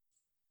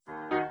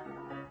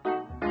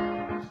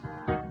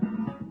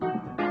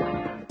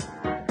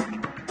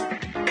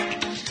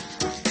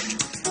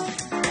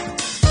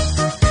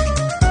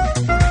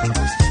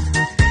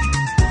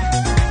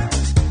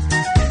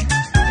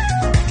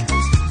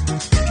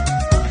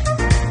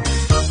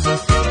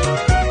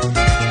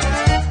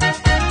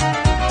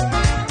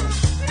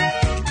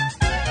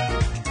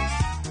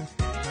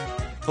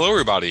Hello,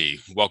 everybody.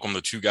 Welcome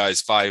to Two Guys,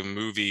 Five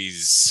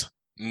Movies,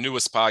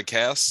 newest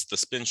podcast, The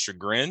Spin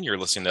Chagrin. You're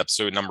listening to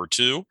episode number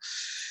 2.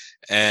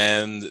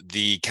 And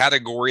the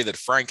category that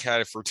Frank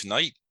had for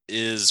tonight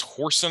is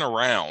horsing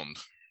around.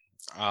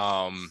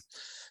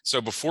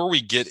 So before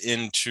we get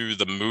into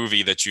the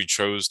movie that you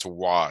chose to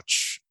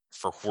watch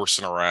for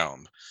horsing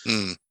around,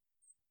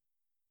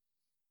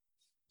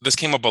 this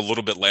came up a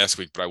little bit last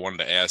week, but I wanted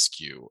to ask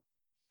you,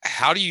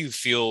 how do you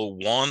feel,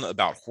 one,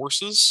 about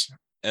horses,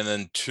 and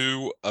then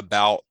two,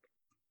 about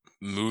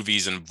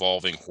movies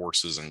involving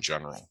horses in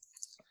general?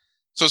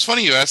 So it's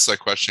funny you asked that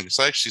question, because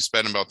I actually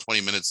spent about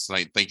 20 minutes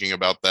tonight thinking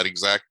about that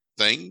exact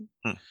thing.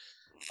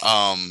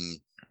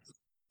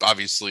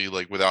 Obviously,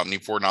 like, without any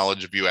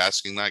foreknowledge of you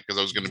asking that, because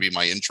that was going to be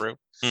my intro.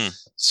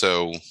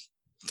 So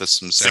that's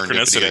some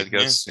serendipity, I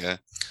guess. Yeah.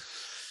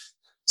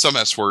 Some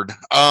S word.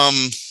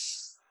 When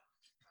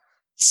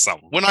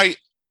I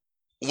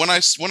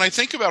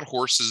think about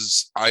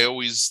horses, I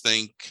always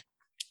think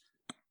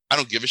I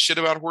don't give a shit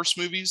about horse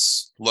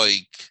movies.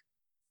 Like,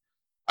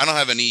 I don't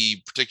have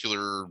any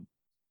particular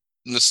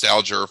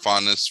nostalgia or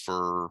fondness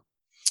for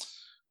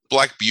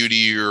Black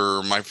Beauty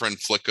or My Friend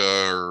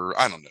Flicka, or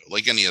I don't know,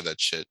 like any of that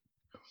shit.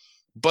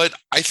 But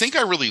I think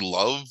I really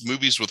love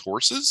movies with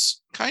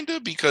horses, kind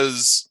of,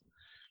 because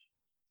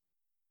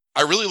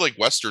I really like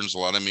Westerns a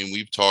lot. I mean,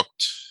 we've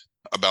talked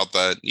about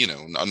that,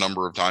 a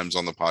number of times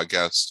on the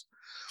podcast.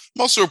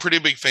 I'm also a pretty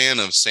big fan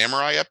of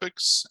samurai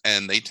epics,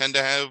 and they tend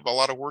to have a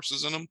lot of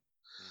horses in them.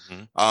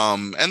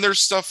 And there's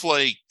stuff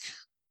like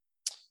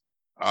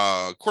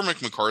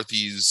Cormac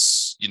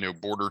McCarthy's,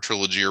 Border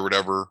trilogy or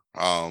whatever.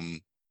 All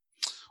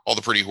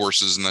the pretty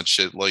horses and that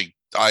shit. Like,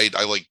 I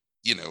like,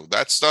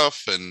 that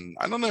stuff. And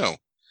I don't know.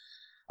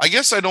 I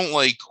guess I don't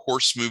like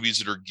horse movies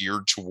that are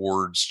geared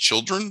towards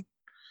children,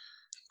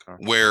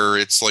 where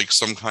it's like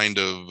some kind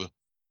of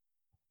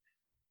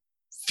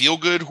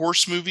feel-good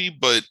horse movie.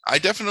 But I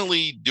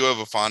definitely do have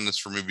a fondness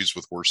for movies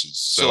with horses.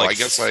 So like, I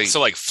guess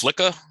like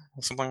Flicka,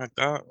 something like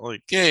that.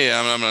 Like,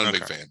 yeah, I'm not a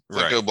big fan.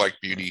 Flicka, right. Black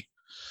Beauty,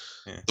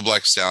 The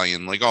Black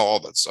Stallion, like all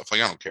that stuff.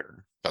 Like, I don't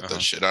care about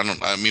that shit. I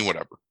mean,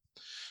 whatever.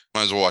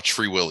 Might as well watch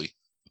Free Willy.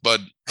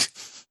 But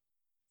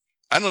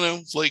I don't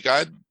know. Like,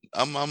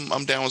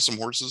 I'm down with some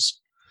horses.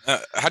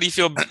 How do you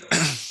feel?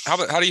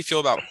 How do you feel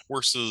about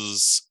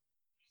horses,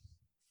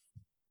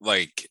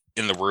 like,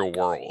 in the real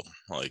world?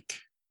 Like,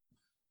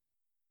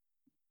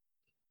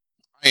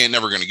 I ain't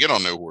never gonna get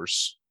on no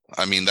horse.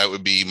 I mean, that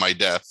would be my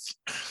death,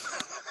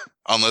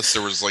 unless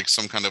there was like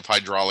some kind of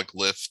hydraulic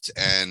lift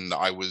and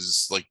I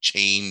was like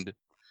chained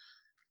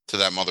to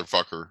that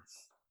motherfucker.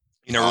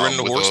 You never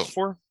ridden a horse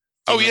before?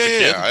 Oh,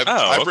 yeah.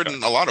 I've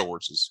ridden a lot of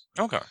horses.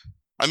 Okay.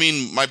 I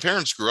mean, my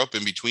parents grew up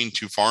in between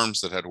two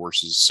farms that had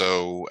horses.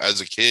 So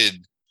as a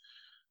kid,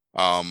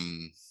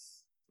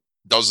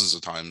 dozens of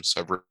times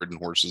I've ridden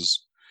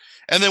horses.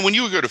 And then when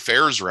you would go to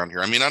fairs around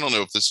here, I mean, I don't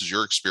know if this is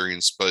your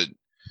experience, but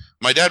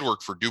my dad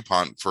worked for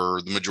DuPont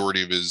for the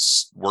majority of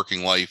his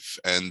working life.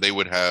 And they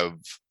would have,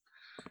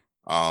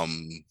 I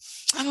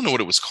don't know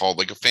what it was called,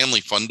 like a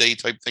family fun day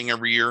type thing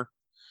every year.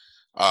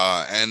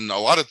 And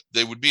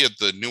they would be at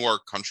the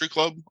Newark Country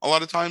Club a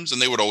lot of times,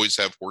 and they would always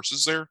have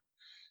horses there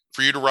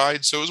for you to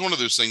ride. So it was one of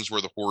those things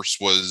where the horse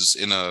was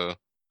in a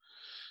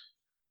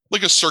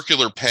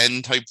circular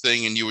pen type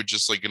thing, and you would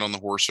just like get on the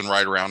horse and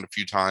ride around a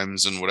few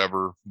times and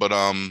whatever. But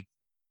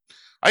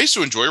I used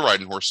to enjoy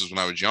riding horses when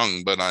I was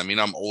young, but I mean,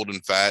 I'm old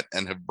and fat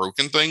and have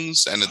broken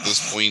things, and at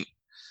this point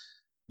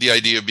the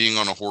idea of being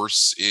on a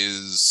horse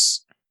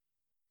is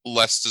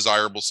less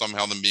desirable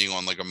somehow than being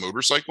on like a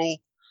motorcycle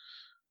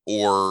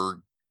or,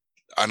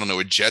 I don't know,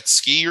 a jet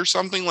ski or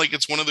something. Like,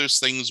 it's one of those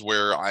things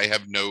where I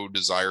have no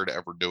desire to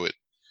ever do it.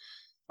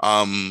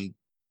 And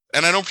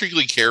I don't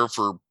particularly care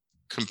for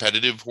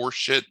competitive horse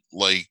shit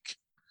like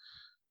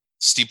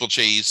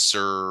steeplechase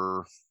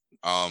or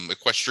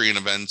equestrian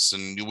events.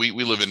 And we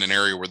live in an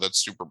area where that's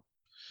super,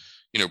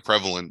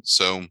 prevalent.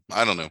 So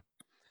I don't know.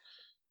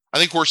 I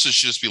think horses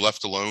should just be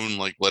left alone.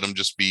 Like, let them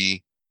just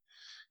be,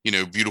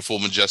 beautiful,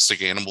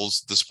 majestic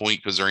animals at this point,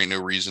 because there ain't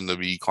no reason to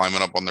be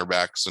climbing up on their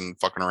backs and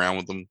fucking around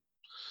with them.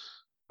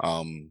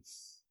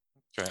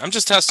 Okay. I'm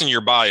just testing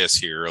your bias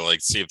here, like,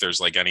 see if there's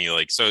like any,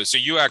 like, so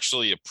you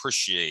actually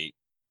appreciate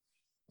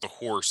the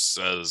horse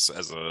as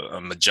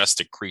a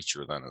majestic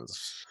creature then.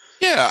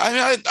 Yeah, I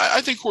mean,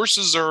 I think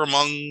horses are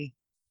among,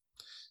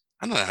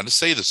 I don't know how to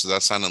say this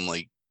without sounding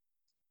like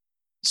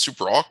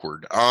super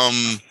awkward.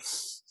 I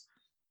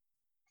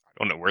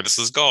don't know where this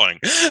is going.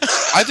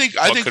 I think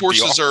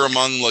horses are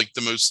among like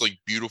the most like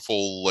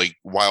beautiful like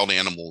wild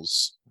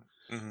animals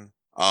in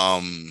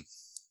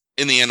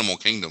the animal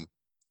kingdom.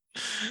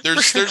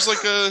 There's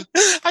like a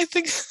I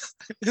think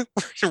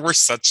we're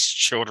such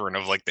children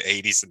of like the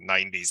 80s and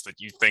 90s that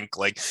you think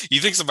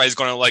somebody's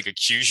going to like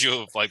accuse you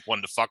of like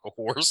wanting to fuck a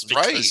horse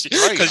because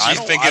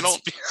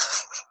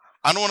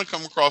I don't want to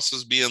come across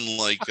as being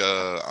like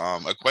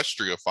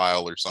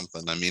equestriophile or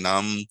something. I mean,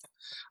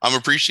 I'm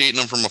appreciating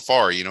them from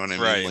afar, you know what I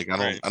mean? Right, like,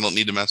 I don't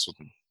need to mess with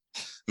them.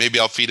 Maybe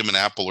I'll feed them an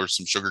apple or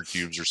some sugar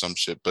cubes or some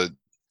shit, but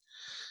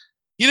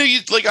You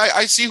like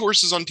I see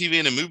horses on TV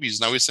and in movies,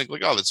 and I always think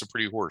like, oh, that's a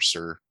pretty horse.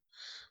 Or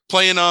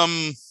playing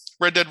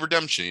Red Dead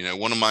Redemption.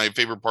 One of my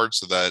favorite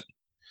parts of that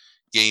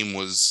game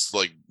was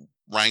like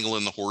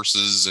wrangling the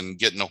horses and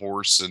getting a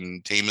horse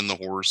and taming the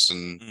horse,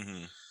 and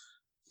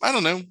I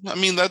don't know. I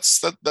mean, that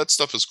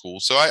stuff is cool.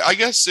 So I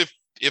guess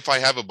if I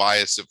have a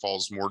bias, it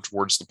falls more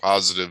towards the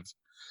positive,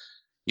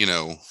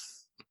 on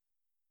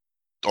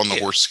the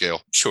horse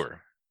scale.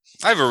 Sure.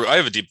 I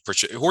have a deep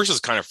appreciation. Horses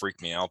kind of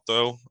freak me out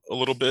though a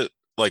little bit.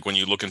 Like when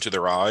you look into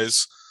their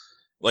eyes,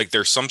 like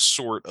there's some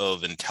sort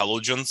of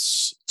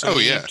intelligence to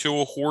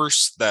a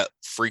horse that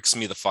freaks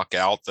me the fuck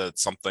out. That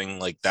something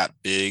like that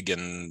big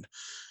and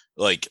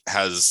like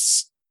I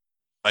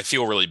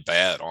feel really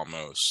bad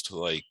almost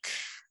like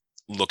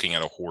looking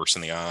at a horse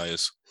in the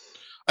eyes.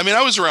 I mean,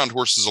 I was around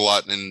horses a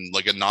lot in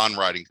like a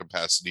non-riding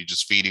capacity,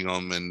 just feeding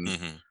them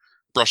and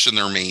brushing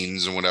their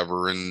manes and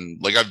whatever. And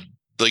like I've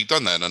like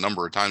done that a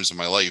number of times in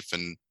my life.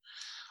 And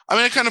I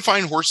mean, I kind of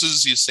find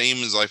horses the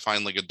same as I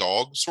find like a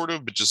dog, sort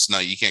of, but just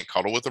not, you can't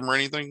cuddle with them or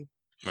anything.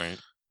 Right.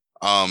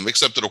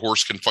 Except that a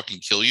horse can fucking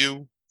kill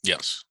you.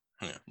 Yes.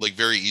 Yeah. Like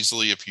very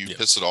easily if you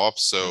piss it off.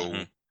 So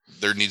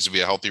there needs to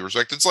be a healthy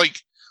respect. It's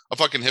like a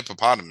fucking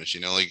hippopotamus,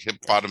 like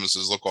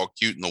hippopotamuses look all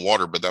cute in the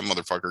water, but that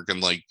motherfucker can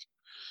like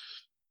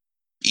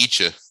eat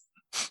you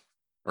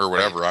or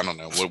whatever. Right. I don't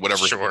know.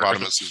 Whatever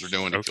hippopotamuses are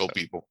doing to kill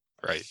people.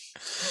 Right.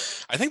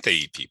 I think they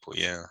eat people.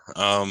 Yeah.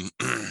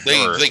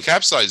 They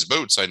capsize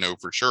boats, I know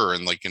for sure,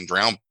 and like can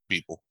drown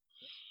people.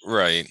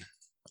 Right.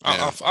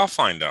 Yeah. I'll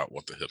find out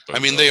what the hippos. I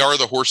mean, they are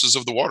the horses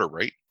of the water,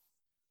 right?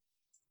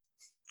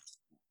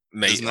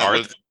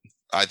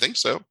 I think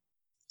so.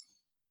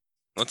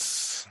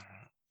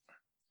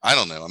 I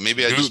don't know.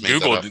 Maybe I just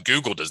made that up.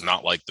 Google does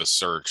not like the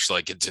search.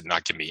 Like it did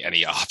not give me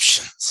any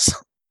options.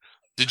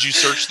 Did you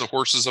search the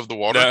horses of the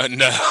water?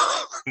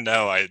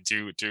 No. I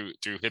do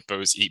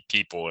hippos eat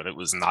people, and it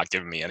was not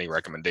giving me any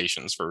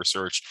recommendations for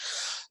research.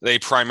 They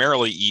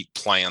primarily eat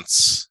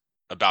plants,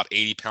 about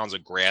 80 pounds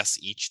of grass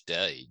each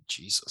day.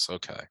 Jesus,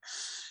 okay.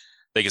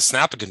 They can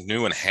snap a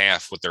canoe in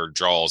half with their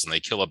jaws, and they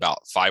kill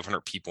about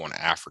 500 people in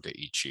Africa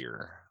each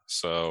year.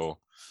 So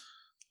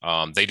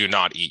they do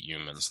not eat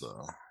humans,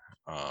 though.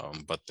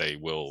 But they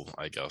will,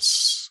 I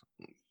guess,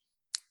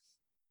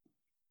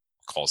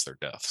 cause their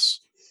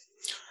deaths.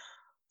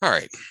 All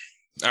right.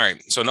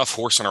 So enough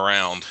horsing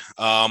around.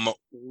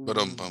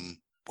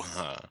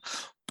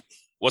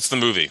 What's the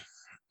movie?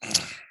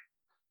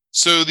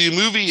 So the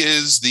movie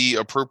is the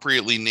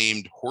appropriately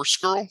named Horse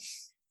Girl.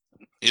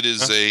 It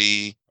is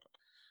a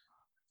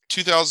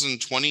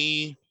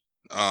 2020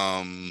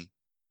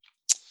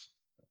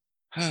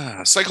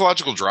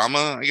 psychological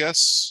drama, I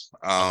guess,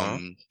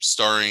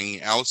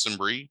 starring Alison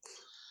Brie.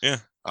 Yeah.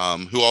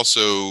 Who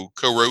also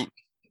co-wrote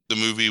the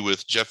movie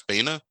with Jeff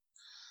Baena.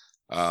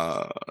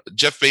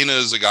 Jeff Baena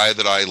is a guy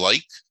that I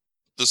like.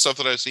 The stuff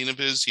that I've seen of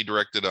his, he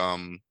directed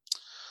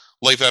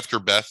Life After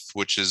Beth,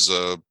 which is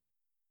a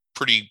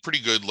pretty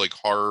good like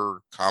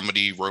horror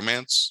comedy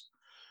romance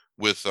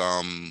with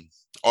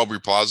Aubrey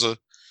Plaza,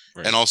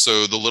 right. And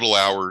also The Little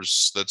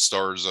Hours that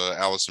stars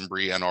Alison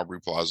Brie and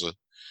Aubrey Plaza,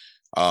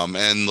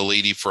 and the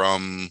lady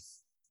from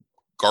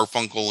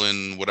Garfunkel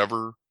and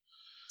whatever.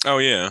 Oh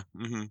yeah,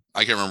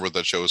 I can't remember what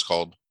that show is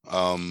called.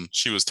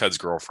 She was Ted's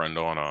girlfriend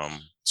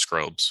on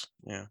Scrubs.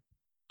 Yeah.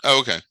 Oh,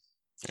 okay.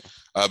 Yeah.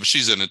 But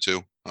she's in it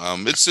too.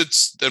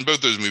 It's and both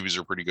those movies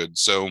are pretty good.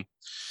 So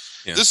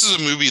this is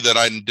a movie that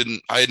I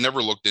had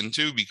never looked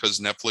into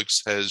because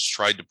Netflix has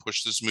tried to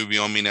push this movie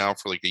on me now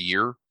for like a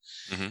year,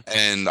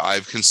 and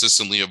I've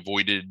consistently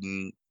avoided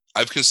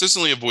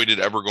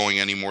ever going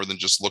any more than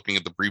just looking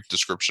at the brief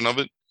description of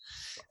it.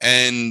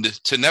 And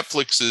to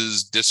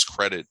Netflix's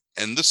discredit,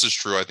 and this is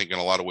true, I think, in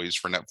a lot of ways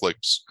for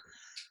Netflix,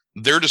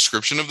 their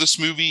description of this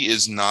movie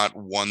is not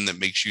one that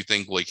makes you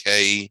think like,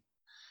 hey,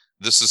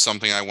 this is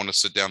something I want to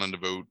sit down and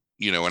devote,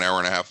 an hour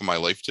and a half of my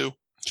life to.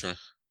 Sure.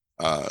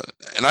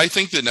 And I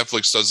think that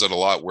Netflix does that a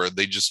lot, where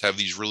they just have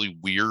these really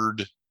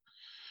weird,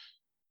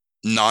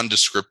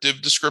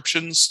 non-descriptive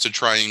descriptions to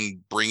try and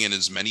bring in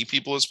as many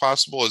people as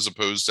possible, as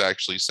opposed to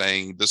actually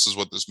saying this is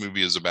what this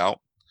movie is about.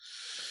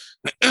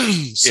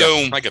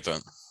 So I get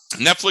that.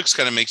 Netflix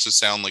kind of makes it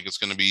sound like it's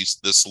going to be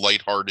this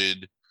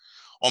lighthearted,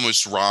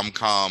 almost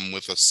rom-com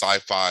with a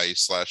sci-fi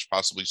 /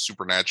 possibly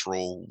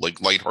supernatural,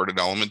 like lighthearted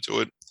element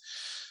to it.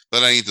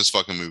 Then I hate this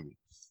fucking movie.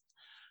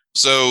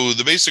 So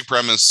the basic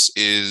premise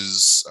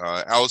is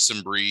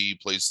Alison Brie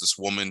plays this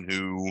woman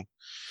who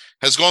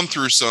has gone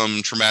through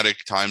some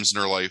traumatic times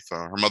in her life.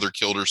 Her mother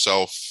killed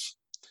herself.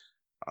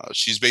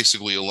 She's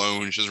basically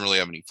alone. She doesn't really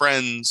have any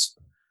friends.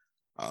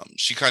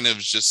 She kind of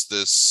is just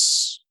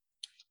this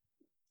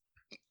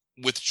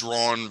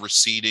withdrawn,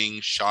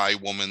 receding, shy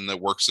woman that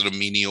works at a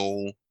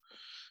menial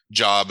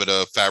job at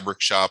a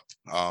fabric shop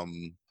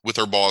with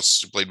her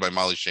boss, played by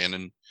Molly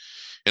Shannon,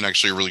 in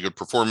actually a really good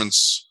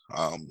performance.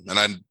 And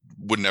I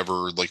would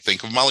never like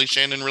think of Molly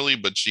Shannon really,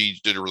 but she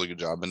did a really good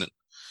job in it.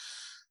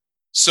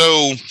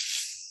 So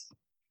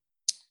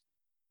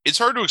it's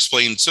hard to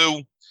explain.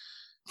 So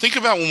think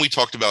about when we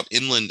talked about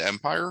Inland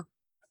Empire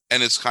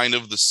and it's kind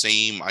of the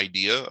same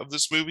idea of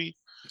this movie,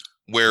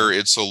 where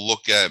it's a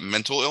look at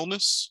mental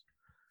illness.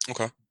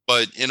 Okay.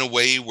 But in a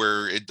way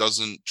where it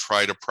doesn't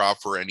try to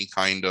proffer any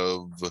kind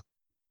of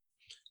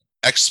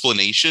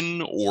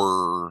explanation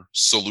or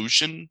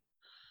solution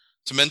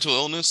to mental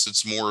illness.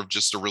 It's more of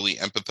just a really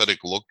empathetic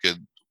look at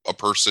a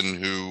person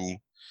who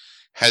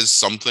has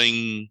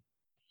something,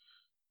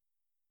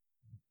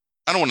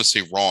 I don't want to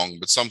say wrong,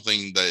 but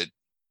something that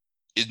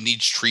it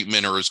needs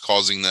treatment or is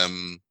causing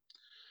them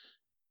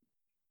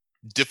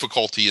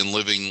difficulty in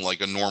living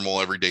like a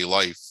normal everyday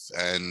life.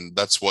 And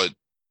that's what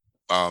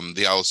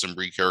the Alison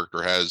Brie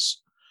character has.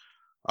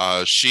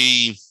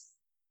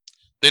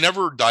 They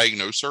never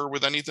diagnose her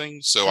with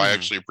anything, so I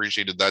actually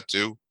appreciated that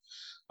too.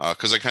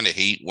 Because I kind of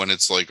hate when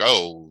it's like,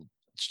 oh,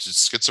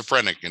 it's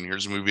schizophrenic, and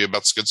here's a movie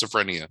about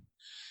schizophrenia.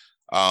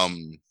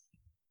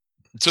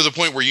 To the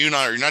point where you're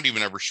not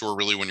even ever sure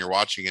really when you're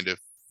watching it if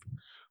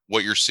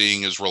what you're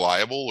seeing is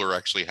reliable or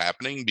actually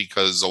happening,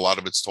 because a lot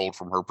of it's told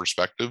from her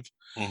perspective.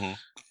 Mm-hmm.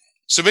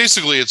 So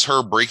basically, it's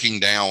her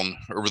breaking down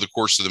over the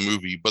course of the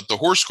movie. But the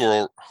horse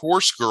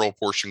girl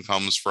portion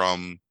comes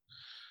from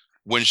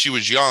when she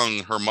was young.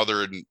 Her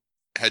mother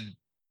had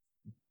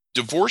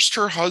divorced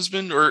her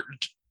husband, or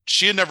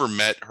she had never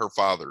met her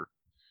father.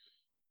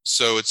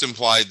 So it's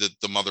implied that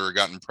the mother had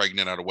gotten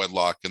pregnant out of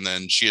wedlock, and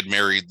then she had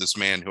married this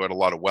man who had a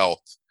lot of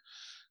wealth.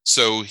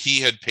 So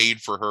he had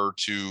paid for her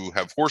to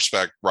have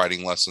horseback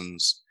riding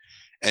lessons,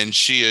 and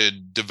she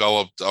had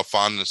developed a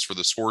fondness for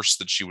this horse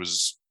that she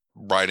was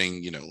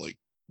riding, like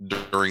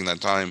during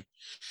that time.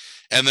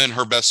 And then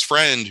her best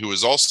friend, who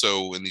was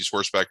also in these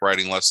horseback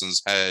riding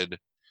lessons, had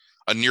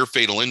a near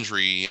fatal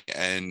injury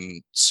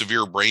and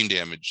severe brain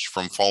damage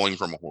from falling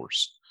from a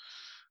horse.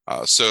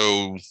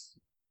 So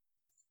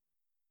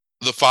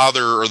the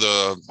father or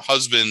the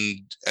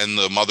husband and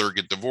the mother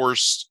get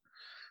divorced.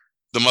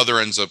 The mother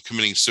ends up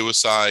committing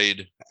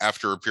suicide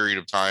after a period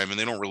of time, and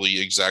they don't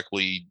really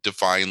exactly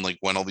define like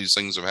when all these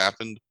things have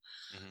happened,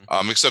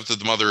 except that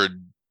the mother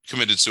had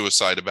committed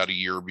suicide about a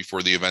year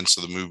before the events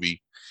of the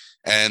movie.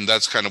 And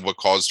that's kind of what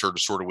caused her to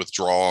sort of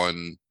withdraw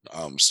and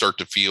start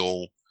to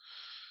feel,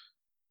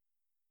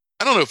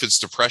 I don't know if it's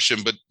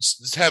depression, but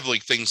to have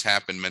like things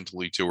happen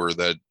mentally to her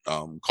that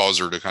cause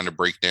her to kind of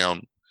break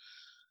down.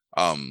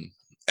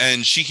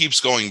 And she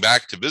keeps going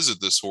back to visit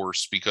this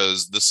horse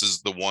because this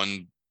is the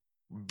one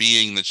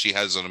being that she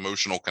has an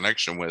emotional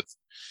connection with.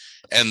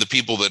 And the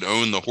people that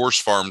own the horse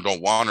farm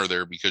don't want her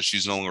there because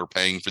she's no longer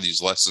paying for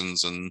these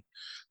lessons and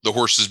the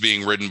horse is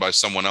being ridden by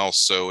someone else.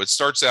 So it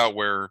starts out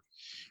where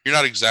you're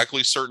not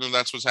exactly certain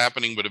that's what's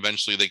happening, but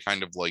eventually they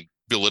kind of like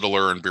belittle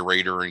her and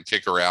berate her and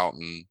kick her out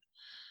and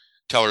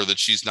tell her that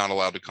she's not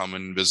allowed to come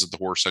and visit the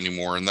horse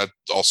anymore. And that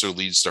also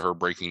leads to her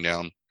breaking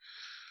down.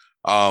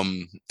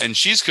 And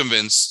she's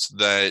convinced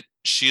that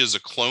she is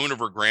a clone of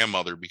her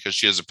grandmother because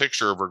she has a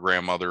picture of her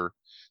grandmother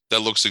that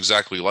looks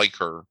exactly like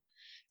her,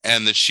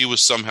 and that she was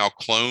somehow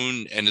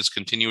cloned and is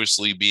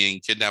continuously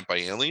being kidnapped by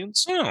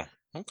aliens. Oh,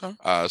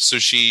 okay. So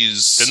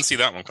she's didn't see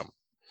that one come.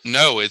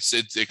 No,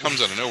 it comes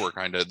out of nowhere,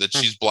 kind of, that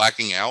she's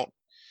blacking out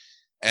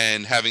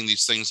and having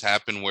these things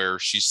happen where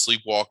she's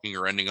sleepwalking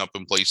or ending up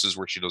in places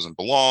where she doesn't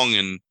belong,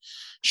 and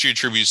she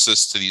attributes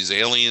this to these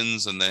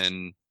aliens. And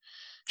then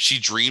she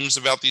dreams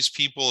about these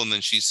people, and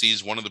then she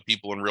sees one of the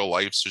people in real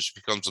life, so she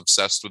becomes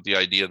obsessed with the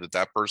idea that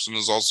that person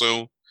is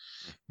also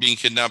being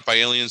kidnapped by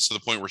aliens, to the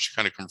point where she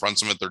kind of confronts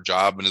them at their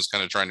job and is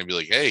kind of trying to be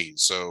like, hey,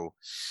 so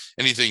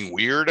anything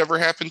weird ever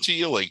happened to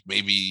you? Like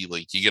maybe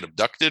like you get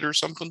abducted or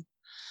something.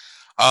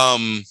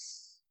 And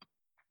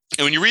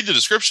when you read the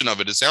description of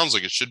it, it sounds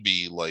like it should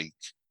be like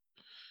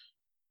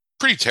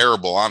pretty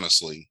terrible,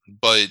 honestly.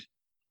 But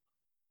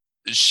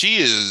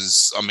she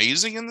is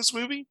amazing in this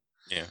movie.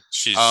 Yeah,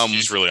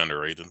 she's really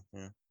underrated.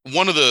 Yeah.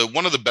 One of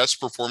the best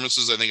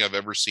performances I think I've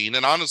ever seen,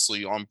 and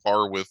honestly on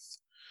par with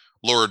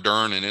Laura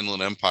Dern in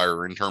Inland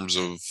Empire in terms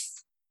of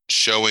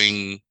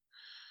showing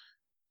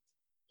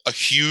a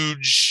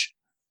huge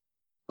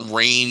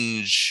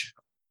range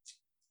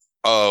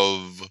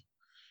of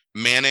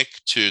manic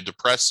to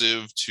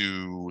depressive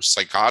to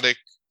psychotic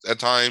at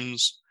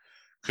times,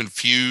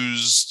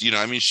 confused.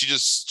 I mean,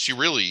 she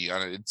really,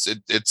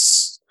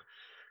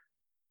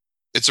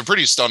 it's a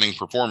pretty stunning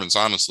performance,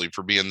 honestly,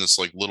 for being this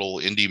like little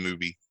indie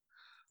movie.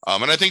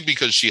 And I think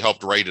because she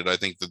helped write it, I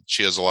think that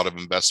she has a lot of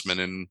investment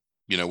in,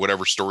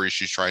 whatever story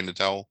she's trying to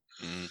tell.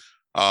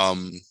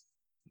 So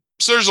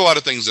there's a lot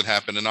of things that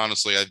happen. And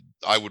honestly,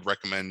 I would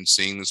recommend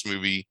seeing this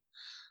movie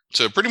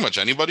to pretty much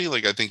anybody.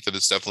 Like, I think that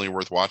it's definitely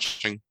worth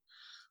watching.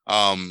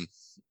 And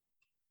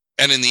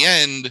in the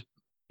end,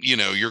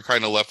 you're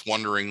kind of left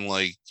wondering,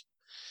 like,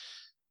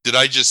 did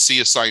I just see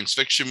a science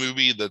fiction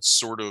movie that's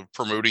sort of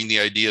promoting the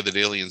idea that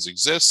aliens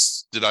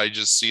exist? Did I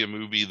just see a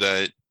movie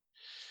that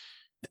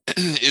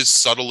is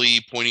subtly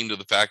pointing to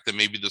the fact that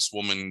maybe this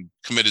woman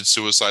committed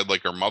suicide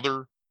like her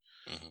mother?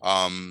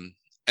 And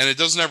it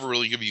doesn't ever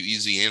really give you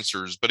easy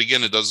answers. But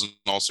again, it doesn't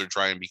also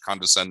try and be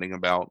condescending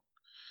about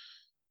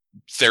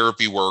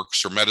therapy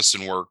works or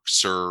medicine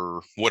works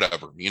or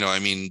whatever. I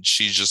mean,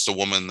 she's just a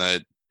woman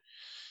that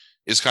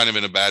is kind of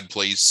in a bad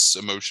place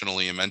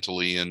emotionally and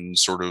mentally and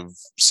sort of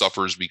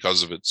suffers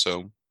because of it.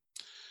 So,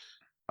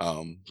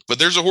 but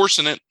there's a horse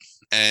in it,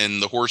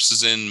 and the horse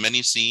is in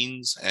many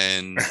scenes,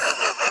 and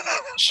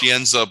she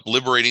ends up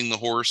liberating the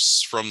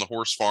horse from the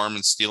horse farm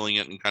and stealing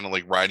it and kind of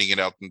like riding it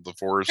out into the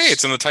forest. Hey,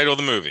 it's in the title of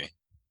the movie.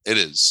 It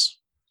is.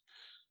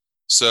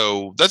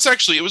 So that's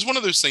actually, it was one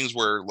of those things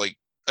where, like,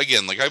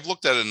 again, like I've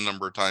looked at it a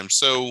number of times.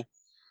 So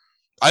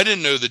I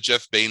didn't know that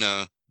Jeff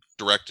Baena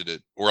directed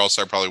it, or else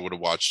I probably would have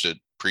watched it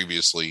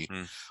previously.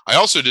 I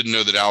also didn't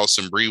know that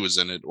Alison Brie was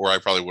in it, or I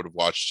probably would have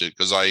watched it,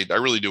 because I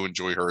really do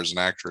enjoy her as an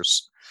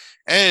actress.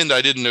 And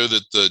I didn't know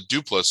that the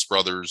Duplass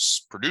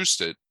brothers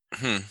produced it,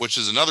 which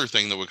is another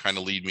thing that would kind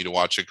of lead me to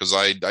watch it, because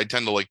I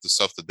tend to like the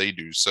stuff that they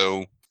do.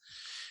 So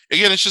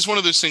again, it's just one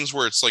of those things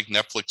where it's like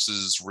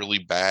Netflix's really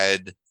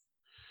bad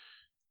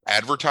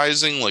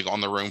advertising, like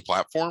on their own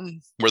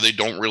platform, where they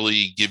don't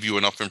really give you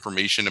enough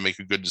information to make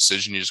a good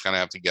decision. You just kind of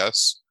have to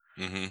guess.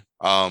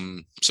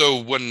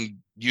 So when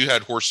you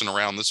had Horsing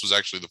Around, this was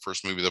actually the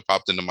first movie that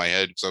popped into my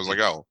head, because I was like,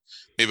 oh,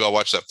 maybe I'll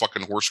watch that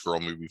fucking Horse Girl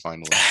movie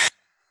finally.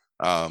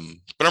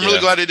 But I'm really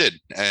glad I did.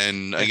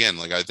 And again,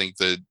 like I think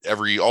that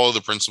all of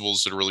the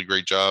principals did a really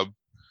great job.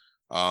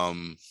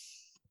 One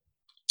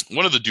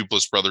of the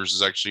Duplass brothers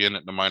is actually in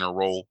it in a minor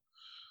role.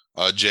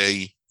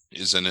 Jay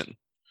is in it.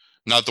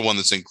 Not the one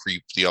that's in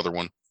Creep, the other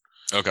one.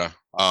 Okay.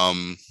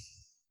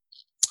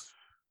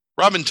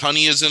 Robin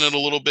Tunney is in it a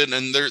little bit,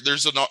 and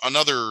there's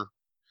another,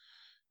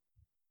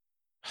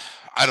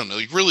 I don't know,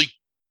 like really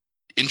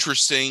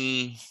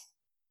interesting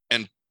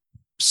and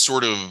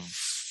sort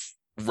of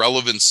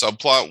relevant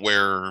subplot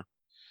where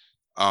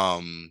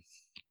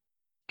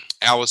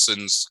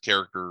Alison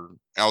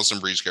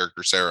Brie's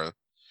character, Sarah,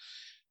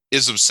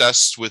 is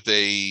obsessed with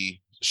a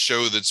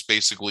show that's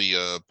basically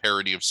a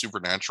parody of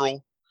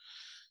Supernatural,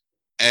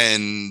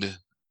 and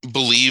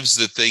believes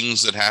that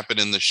things that happen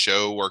in the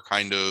show are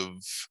kind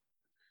of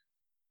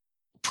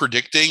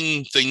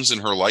predicting things in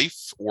her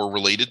life or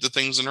related to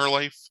things in her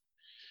life.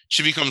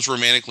 She becomes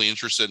romantically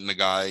interested in a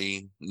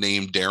guy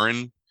named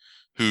Darren,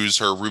 who's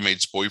her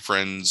roommate's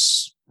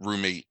boyfriend's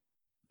roommate.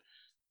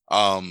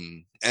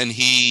 And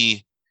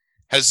he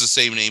has the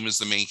same name as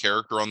the main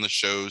character on the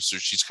show. So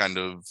she's kind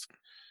of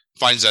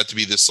finds that to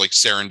be this like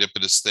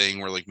serendipitous thing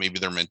where like maybe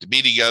they're meant to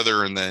be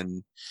together. And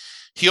then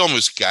he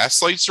almost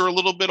gaslights her a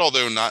little bit,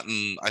 although not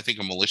in, I think,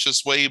 a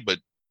malicious way, but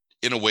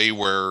in a way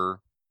where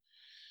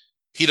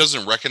he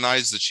doesn't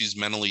recognize that she's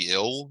mentally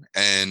ill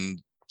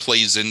and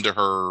plays into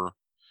her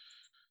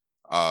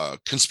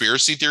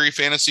conspiracy theory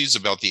fantasies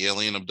about the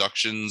alien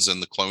abductions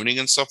and the cloning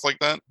and stuff like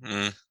that,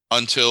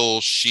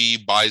 until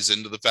she buys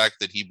into the fact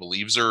that he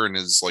believes her and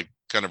is like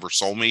kind of her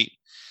soulmate,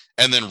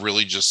 and then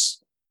really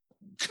just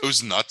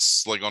goes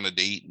nuts like on a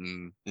date.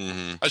 And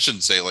I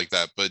shouldn't say it like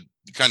that, but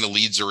kind of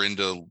leads her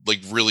into like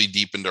really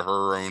deep into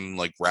her own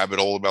like rabbit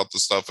hole about the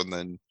stuff. And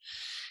then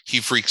he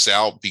freaks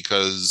out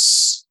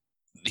because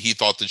he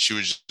thought that she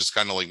was just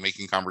kind of like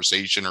making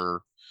conversation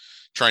or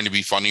trying to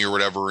be funny or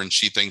whatever, and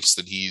she thinks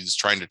that he's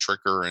trying to trick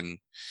her. And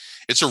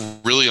it's a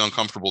really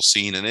uncomfortable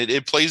scene, and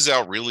it plays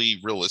out really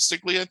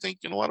realistically, I think,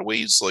 in a lot of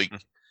ways. Like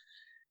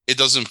it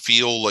doesn't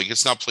feel like,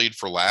 it's not played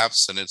for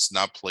laughs, and it's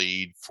not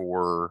played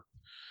for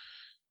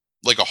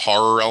like a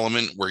horror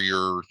element where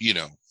you're, you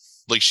know,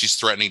 like she's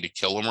threatening to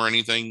kill him or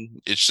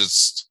anything. It's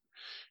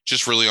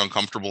just really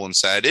uncomfortable and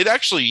sad. It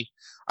actually,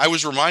 I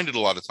was reminded a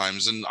lot of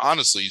times, and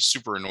honestly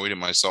super annoyed at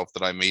myself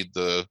that I made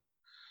the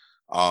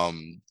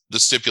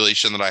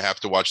stipulation that I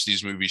have to watch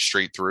these movies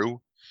straight through,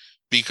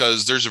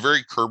 because there's a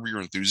very Curb Your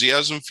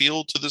Enthusiasm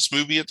feel to this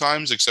movie at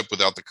times, except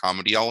without the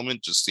comedy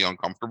element, just the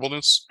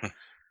uncomfortableness,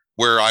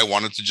 where I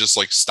wanted to just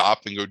like stop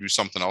and go do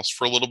something else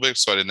for a little bit,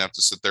 so I didn't have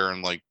to sit there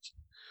and like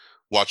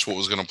watch what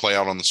was going to play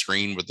out on the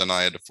screen. But then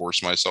I had to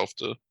force myself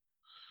to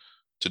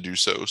do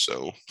so.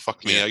 So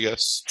fuck me, I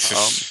guess.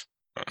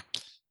 But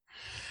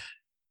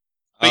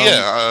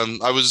yeah,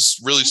 I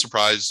was really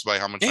surprised by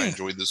how much I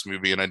enjoyed this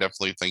movie, and I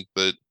definitely think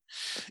that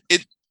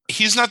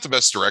he's not the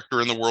best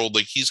director in the world.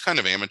 Like he's kind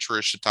of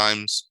amateurish at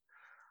times,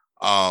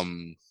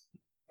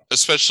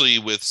 especially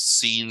with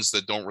scenes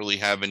that don't really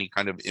have any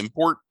kind of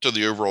import to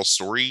the overall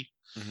story.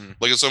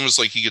 Like it's almost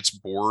like he gets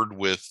bored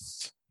with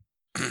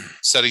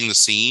setting the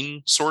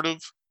scene, sort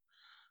of.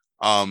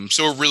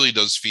 So it really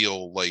does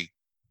feel like,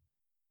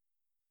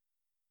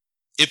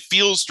 it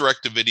feels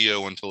direct to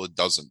video until it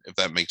doesn't, if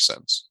that makes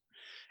sense.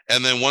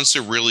 And then once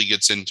it really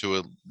gets into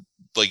it,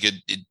 like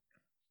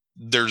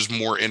there's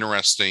more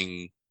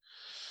interesting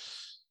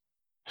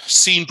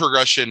scene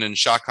progression and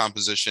shot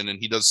composition, and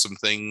he does some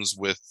things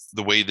with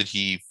the way that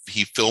he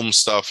films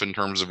stuff in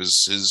terms of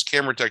his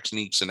camera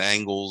techniques and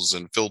angles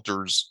and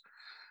filters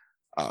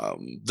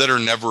that are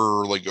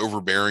never like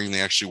overbearing.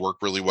 They actually work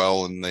really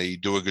well, and they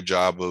do a good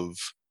job of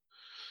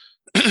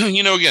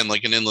you know, again,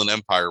 like an Inland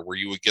Empire, where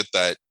you would get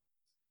that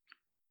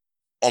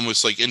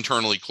almost like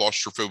internally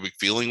claustrophobic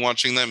feeling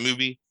watching that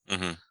movie.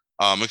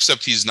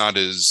 Except he's not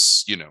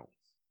as, you know,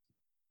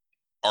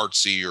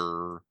 artsy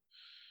or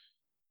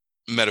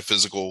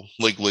metaphysical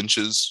like Lynch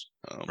is.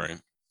 Right.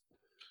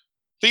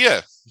 But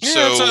yeah,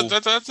 Yeah, so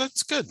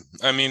that's good.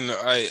 I mean,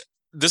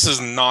 this is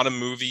not a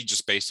movie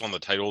just based on the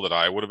title that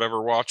I would have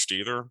ever watched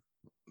either,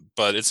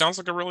 but it sounds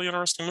like a really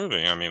interesting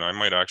movie. I mean, I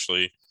might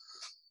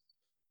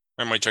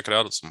check it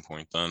out at some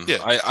point then. yeah,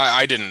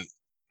 I didn't.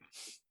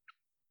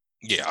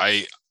 Yeah,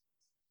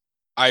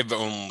 I've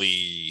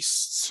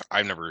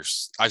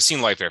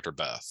seen Life After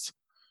Beth.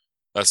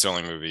 That's the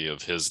only movie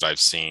of his that I've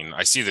seen.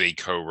 I see that he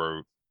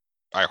co-wrote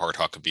I Heart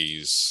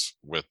Huckabees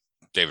with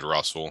David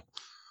Russell.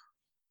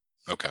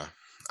 Okay.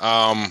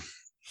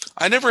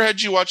 I never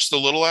had you watch The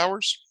Little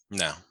Hours,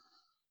 No.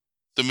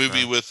 the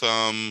movie No. with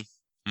Mm-mm.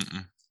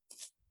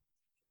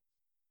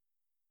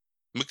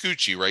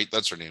 Mikuchi, right?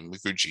 That's her name,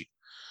 Mikuchi.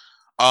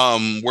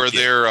 Where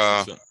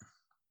Yeah,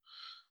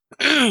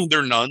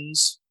 they're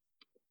nuns.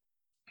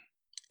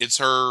 It's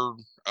her,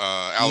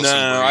 Allison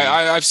no, Brie.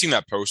 I've seen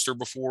that poster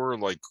before,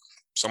 like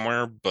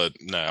somewhere, but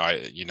no,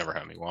 you never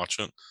had me watch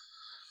it.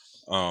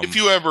 If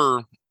you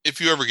ever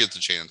get the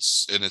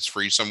chance and it's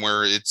free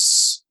somewhere,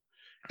 it's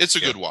a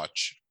good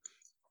watch.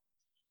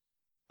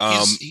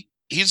 Um,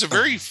 He's a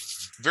very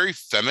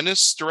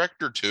feminist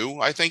director too,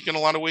 I think, in a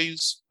lot of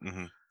ways.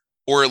 mm-hmm.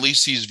 Or at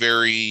least he's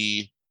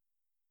very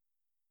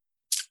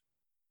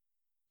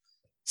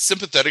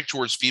sympathetic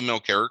towards female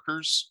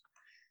characters,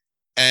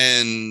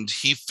 and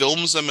he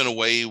films them in a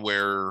way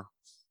where,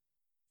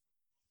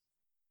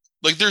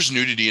 like, there's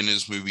nudity in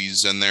his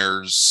movies and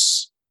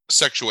there's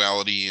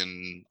sexuality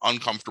and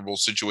uncomfortable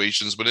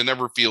situations, but it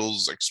never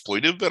feels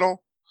exploitive at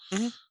all.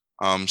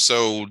 Mm-hmm.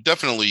 So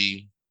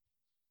definitely.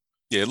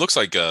 Yeah, it looks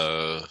like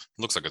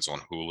it's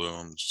on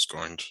Hulu. I'm just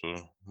going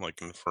to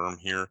confirm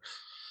here.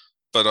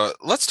 But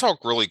let's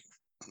talk really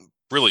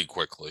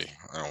quickly.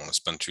 I don't want to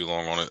spend too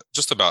long on it.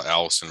 Just about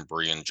Allison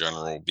Brie in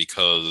general,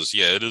 because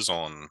it is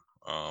on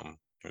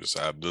it's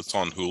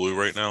on Hulu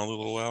right now, The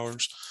Little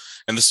Hours.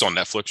 And this is on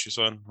Netflix, you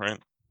said, right?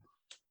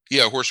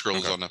 Yeah, Horse Girl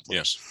is on Netflix.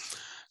 Yeah.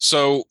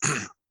 So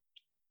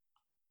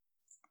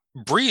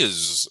Brie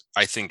is,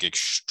 I think,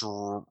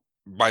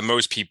 by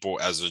most people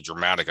as a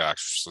dramatic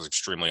actress, is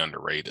extremely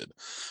underrated.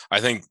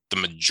 I think the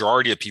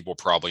majority of people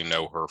probably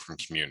know her from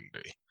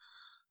Community.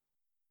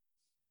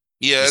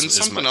 Yeah, and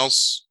something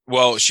else.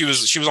 Well, she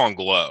was on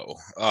Glow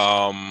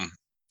on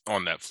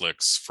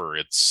Netflix for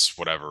its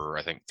whatever,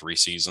 I think 3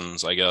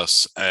 seasons, I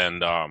guess.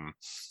 And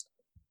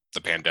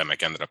the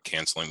pandemic ended up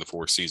canceling the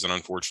 4th season,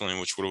 unfortunately,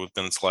 which would have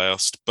been its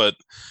last. But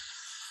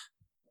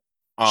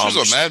she was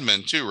on Mad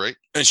Men too, right?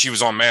 And she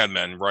was on Mad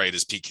Men, right,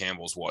 as Pete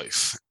Campbell's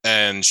wife.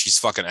 And she's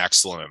fucking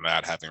excellent at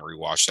that, having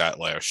rewatched that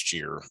last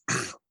year.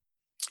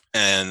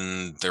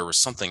 And there was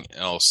something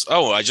else.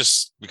 Oh,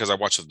 because I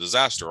watched The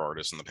Disaster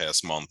Artist in the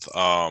past month.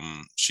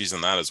 She's in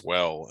that as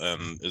well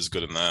and is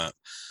good in that.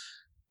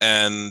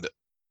 And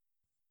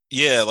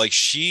yeah, like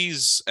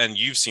and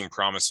you've seen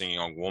Promising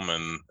Young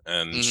Woman,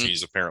 and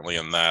she's apparently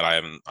in that.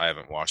 I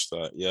haven't watched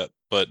that yet,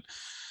 but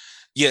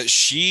yeah,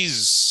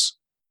 she's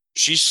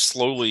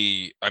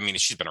slowly, I mean,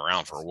 she's been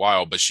around for a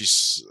while, but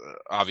she's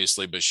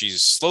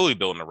slowly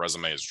building a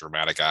resume as a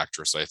dramatic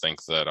actress. I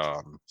think that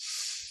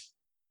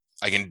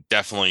I can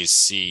definitely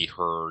see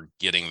her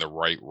getting the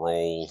right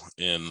role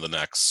in the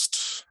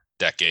next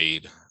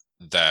decade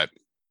that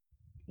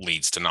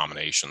leads to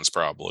nominations,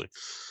 probably,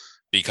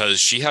 because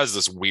she has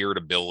this weird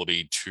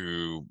ability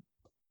to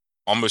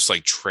almost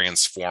like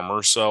transform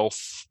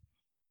herself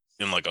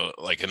in in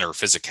her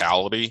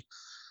physicality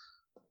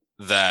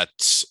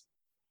that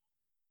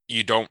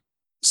you don't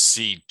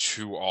see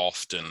too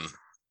often,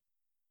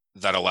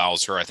 that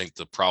allows her, I think,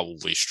 to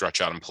probably stretch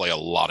out and play a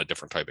lot of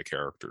different type of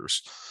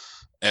characters.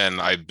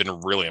 And I've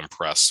been really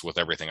impressed with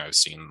everything I've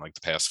seen like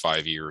the past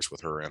 5 years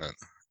with her in it.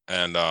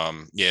 And I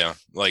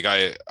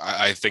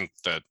think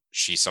that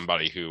she's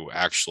somebody who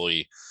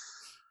actually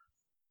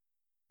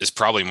is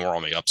probably more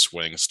on the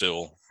upswing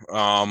still,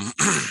 more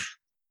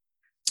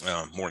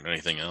than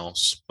anything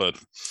else. But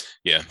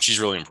yeah, she's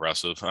really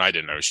impressive. I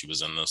didn't know she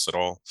was in this at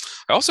all.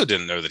 I also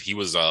didn't know that he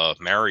was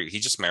married. He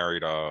just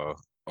married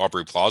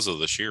Aubrey Plaza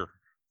this year.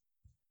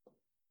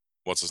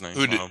 What's his name?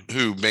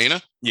 Who,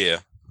 Mena? Yeah.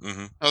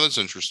 Mm-hmm. Oh, that's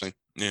interesting.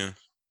 Yeah.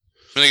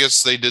 I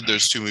guess they did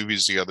those 2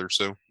 movies together.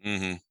 So.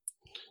 Mm-hmm.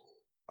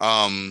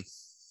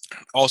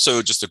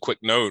 Also, just a quick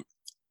note.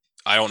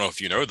 I don't know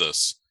if you know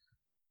this.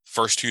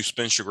 First 2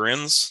 Spin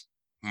Chagrins,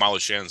 Molly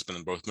Shannon's been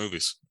in both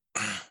movies.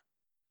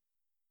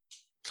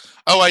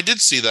 Oh, I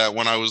did see that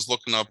when I was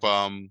looking up.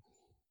 My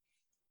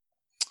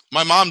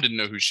mom didn't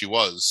know who she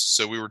was,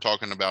 so we were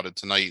talking about it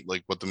tonight,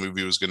 like what the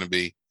movie was going to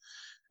be.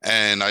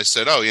 And I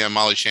said, "Oh yeah,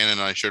 Molly Shannon."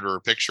 And I showed her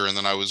a picture, and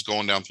then I was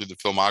going down through the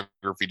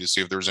filmography to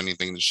see if there was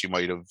anything that she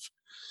might have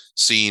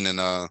seen. And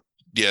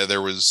yeah,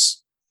 there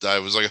was. I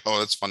was like, "Oh,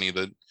 that's funny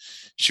that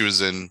she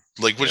was in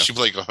she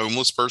like a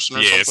homeless person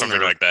or something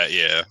like that."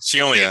 Yeah,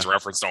 she only gets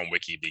referenced on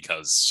Wiki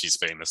because she's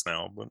famous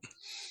now. But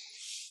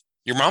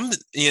your mom,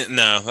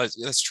 no,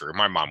 that's true.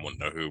 My mom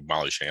wouldn't know who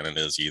Molly Shannon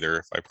is either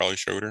if I probably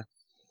showed her.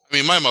 I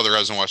mean, my mother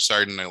hasn't watched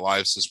Saturday Night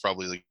Live since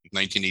probably like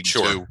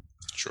 1982.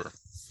 Sure.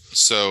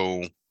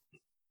 So.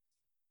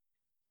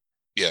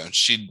 Yeah,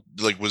 she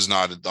was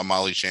not a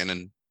Molly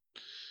Shannon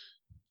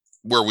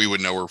where we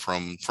would know her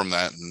from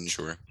that, and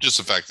Sure. just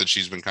the fact that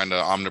she's been kind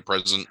of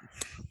omnipresent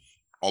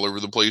all over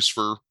the place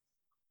for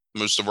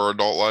most of our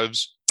adult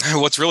lives.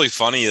 What's really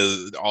funny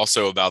is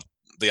also about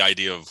the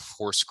idea of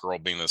Horse Girl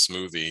being this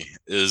movie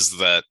is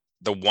that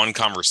the one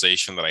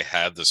conversation that I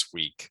had this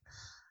week,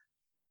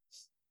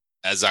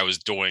 as I was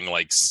doing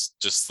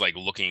just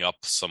looking up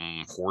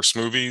some horse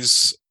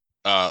movies,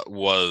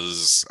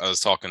 was I was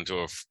talking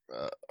to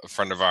a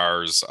friend of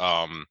ours,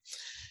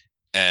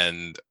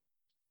 and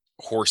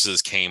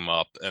horses came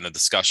up and a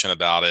discussion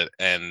about it,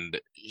 and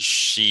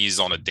she's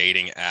on a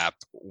dating app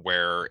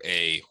where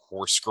a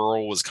horse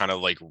girl was kind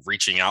of like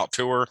reaching out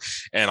to her,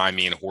 and I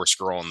mean horse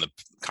girl in the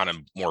kind of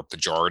more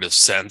pejorative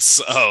sense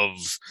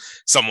of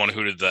someone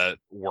who that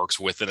works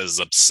with and is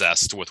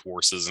obsessed with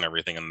horses, and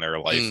everything in their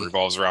life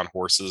revolves around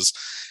horses,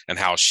 and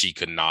how she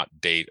could not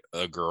date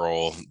a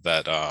girl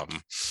that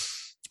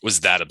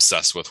was that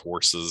obsessed with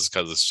horses,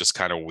 because it's just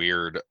kind of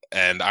weird.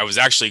 And I was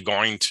actually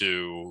going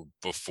to,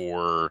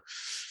 before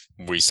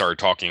we started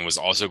talking, was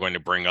also going to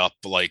bring up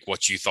like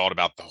what you thought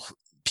about the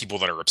people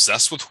that are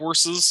obsessed with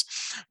horses,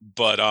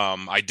 but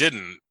I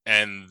didn't.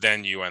 And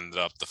then you ended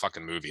up the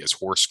fucking movie as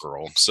Horse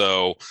Girl,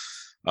 so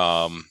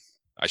I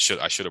should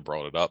have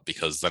brought it up,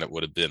 because then it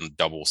would have been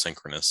double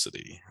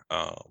synchronicity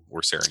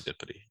or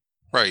serendipity.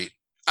 Right.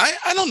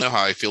 I don't know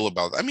how I feel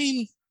about it. I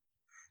mean,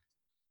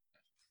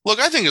 look,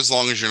 I think as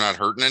long as you're not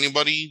hurting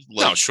anybody,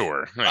 like, no,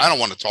 sure. Right. I don't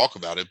want to talk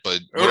about it, but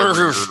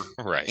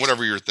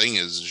whatever your thing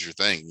is your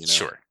thing, you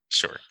know.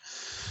 Sure.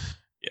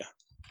 Yeah.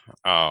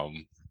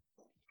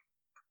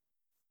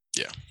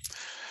 Yeah.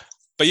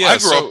 But yeah,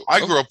 I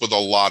grew up with a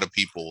lot of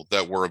people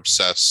that were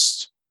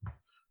obsessed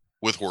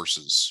with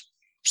horses.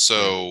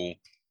 So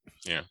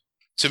yeah,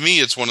 to me,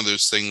 it's one of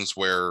those things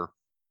where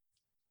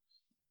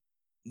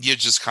you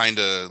just kind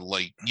of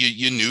like,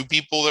 you knew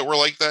people that were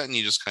like that, and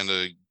you just kind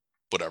of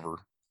whatever.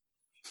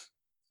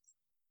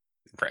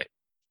 Right.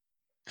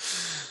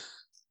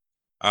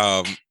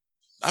 I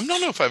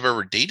don't know if I've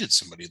ever dated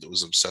somebody that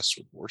was obsessed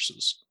with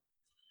horses.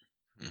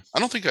 I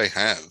don't think I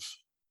have.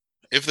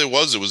 If there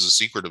was, it was a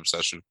secret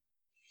obsession.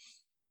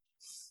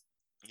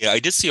 Yeah, I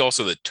did see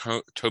also that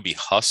Toby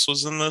Huss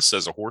was in this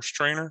as a horse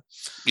trainer.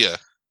 Yeah.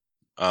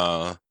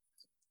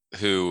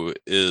 Who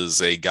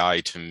is a guy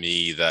to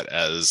me that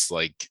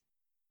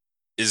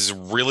is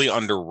really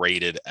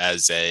underrated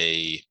as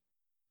the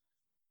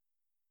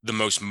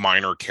most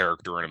minor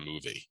character in a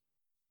movie.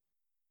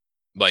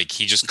 Like,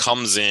 he just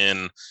comes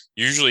in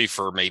usually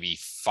for maybe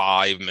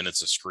 5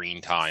 minutes of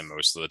screen time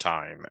most of the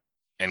time,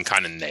 and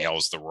kind of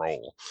nails the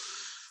role.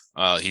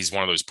 He's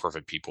one of those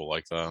perfect people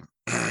like that.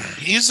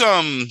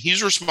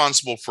 He's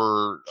responsible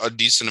for a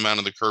decent amount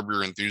of the Curb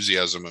Your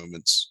Enthusiasm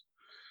moments.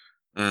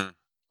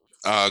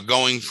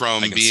 Going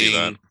from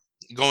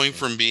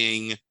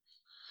being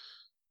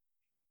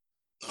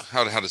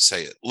how to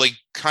say it, like,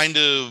 kind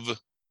of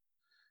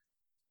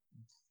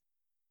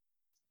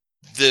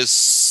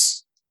this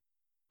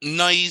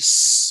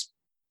nice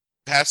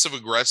passive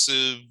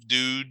aggressive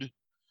dude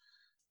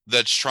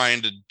that's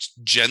trying to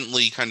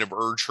gently kind of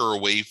urge her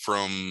away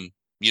from,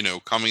 you know,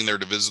 coming there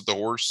to visit the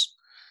horse,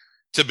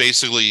 to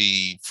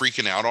basically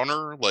freaking out on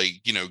her,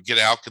 like, you know, get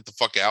the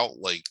fuck out,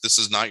 like, this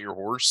is not your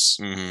horse.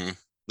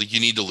 Like, you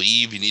need to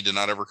leave, you need to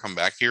not ever come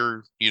back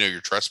here, you know, you're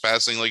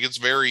trespassing. Like, it's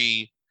a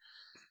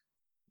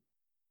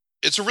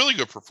really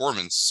good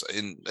performance,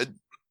 and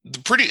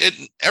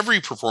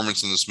every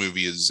performance in this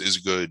movie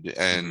is good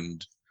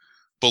and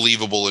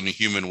believable in a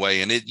human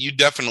way. And you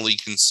definitely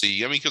can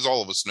see, I mean, because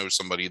all of us know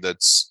somebody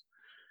that's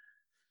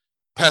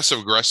passive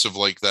aggressive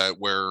like that,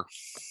 where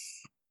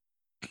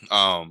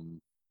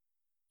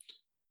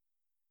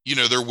you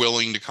know, they're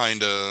willing to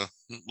kind of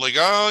like,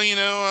 oh, you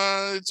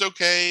know, it's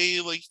okay,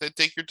 like, they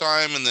take your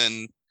time, and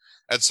then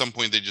at some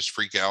point they just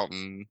freak out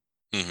and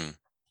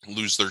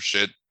lose their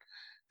shit,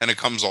 and it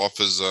comes off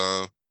as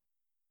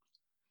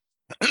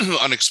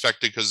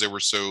unexpected because they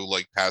were so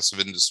like passive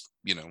and just,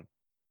 you know,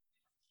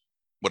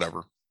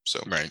 whatever. So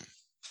right.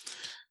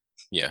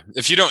 Yeah.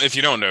 If you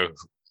don't know,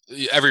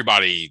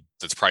 everybody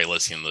that's probably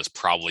listening to this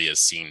probably has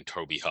seen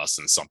Toby Huss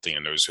in something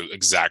and knows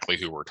exactly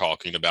who we're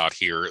talking about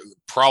here.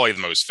 Probably the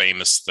most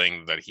famous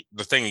thing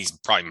the thing he's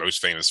probably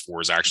most famous for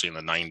is actually in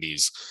the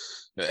 90s,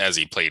 as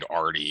he played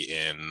Artie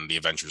in The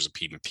Adventures of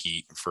Pete and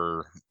Pete,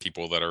 for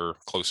people that are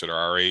closer to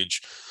our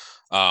age.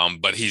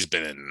 But he's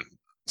been in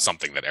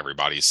something that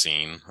everybody's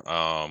seen.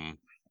 Did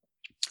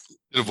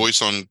two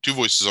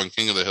voices on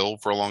King of the Hill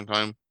for a long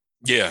time.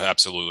 Yeah,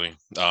 absolutely.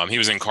 He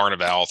was in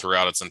Carnival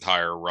throughout its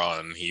entire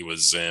run. He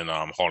was in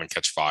Halt and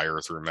Catch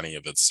Fire through many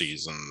of its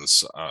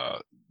seasons.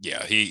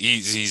 Yeah,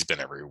 he's been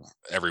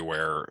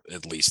everywhere,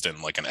 at least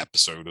in like an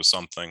episode of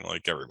something.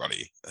 Like,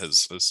 everybody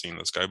has seen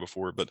this guy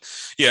before. But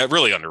yeah,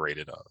 really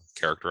underrated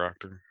character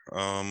actor.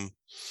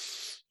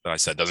 That I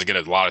said doesn't get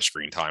a lot of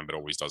screen time, but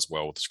always does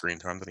well with the screen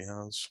time that he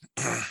has.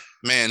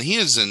 Man,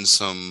 he's in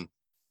some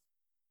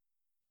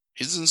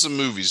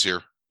movies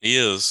here. He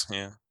is,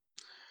 yeah.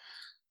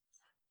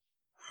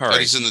 All right.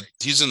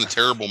 He's in the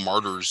Terrible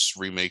Martyrs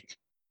remake.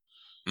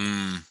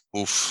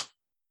 Oof.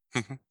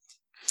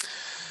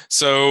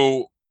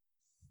 So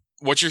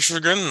What's your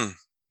chagrin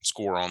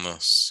score on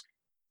this?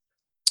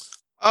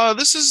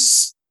 This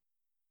is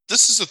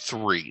a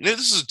 3. No,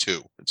 this is a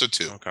 2. It's a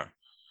 2. Okay.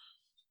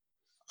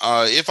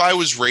 If I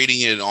was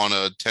rating it on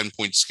a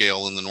 10-point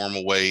scale in the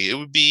normal way, it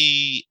would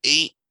be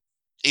 8,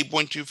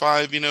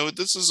 8.25.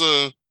 This is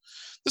a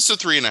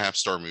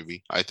 3.5-star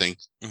movie, I think.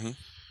 Mm-hmm.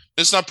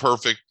 It's not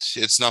perfect.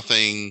 It's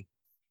nothing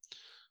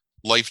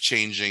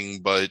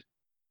life-changing, but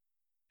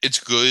it's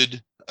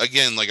good.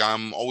 Again, like,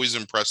 I'm always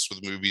impressed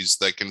with movies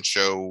that can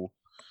show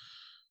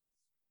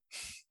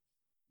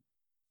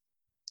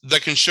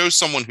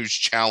someone who's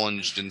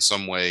challenged in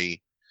some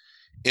way,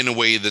 in a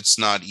way that's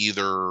not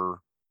either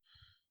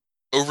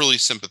overly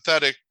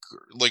sympathetic,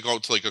 like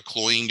to like a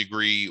cloying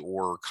degree,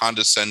 or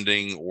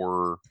condescending,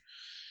 or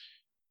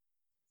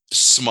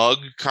smug,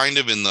 kind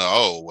of in the,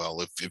 oh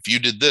well, if you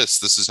did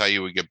this is how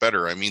you would get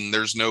better. I mean,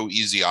 there's no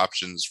easy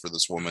options for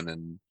this woman,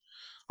 and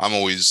I'm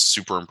always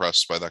super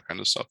impressed by that kind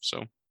of stuff.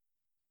 So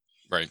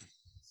Right.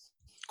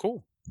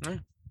 Cool. Yeah.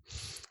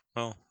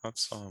 Well,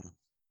 that's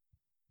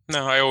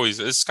no, I always,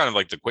 it's kind of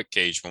like the quick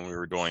gauge when we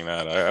were doing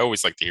that. I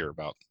always like to hear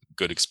about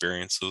good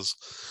experiences.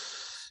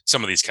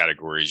 Some of these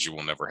categories you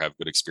will never have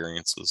good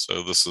experiences.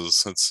 So this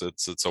is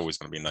it's always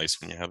going to be nice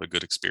when you have a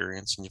good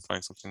experience and you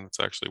find something that's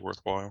actually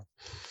worthwhile.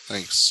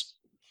 thanks.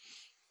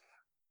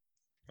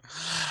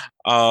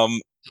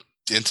 Um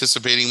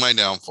Anticipating my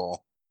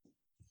downfall.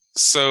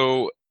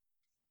 So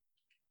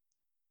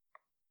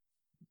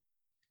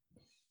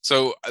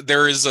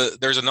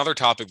there's another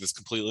topic that's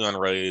completely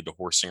unrelated to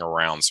horsing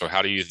around. So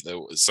how do you,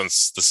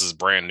 since this is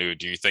brand new,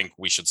 do you think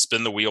we should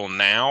spin the wheel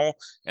now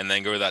and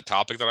then go to that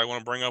topic that I want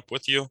to bring up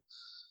with you?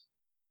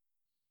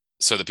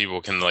 So that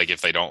people can, like,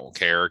 if they don't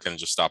care, can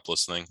just stop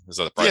listening. Is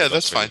that Yeah,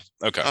 that's fine.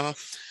 Okay. All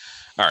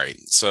right.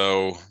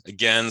 So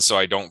again, so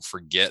I don't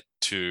forget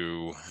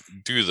to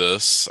do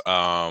this,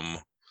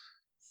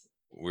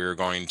 we're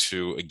going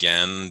to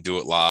again do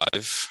it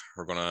live.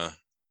 We're gonna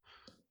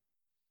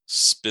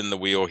spin the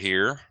wheel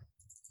here.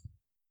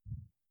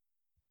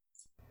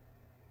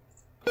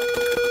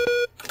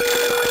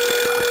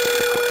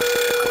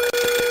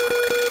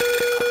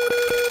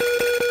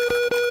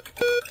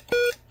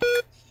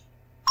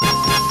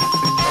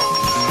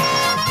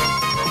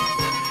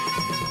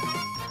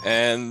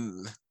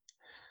 And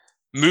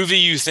movie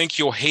you think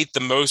you'll hate the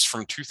most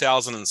from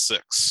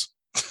 2006.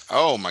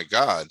 Oh my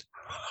God.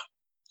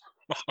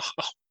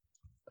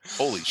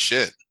 Holy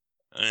shit.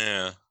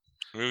 Yeah.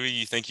 Movie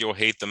you think you'll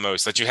hate the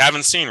most that you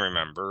haven't seen,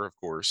 remember, of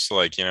course.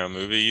 Like,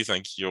 movie you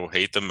think you'll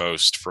hate the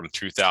most from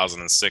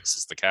 2006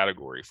 is the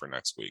category for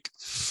next week.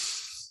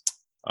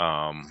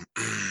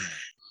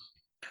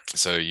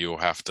 So you'll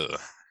have to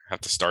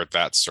start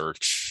that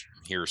search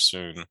here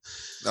soon.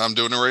 I'm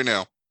doing it right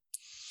now.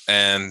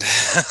 And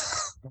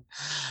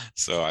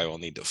so I will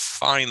need to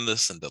find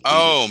this and delete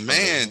Oh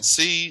man,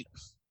 see,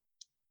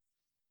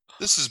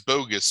 this is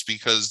bogus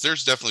because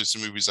there's definitely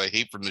some movies I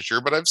hate from this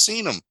year, but I've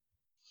seen them.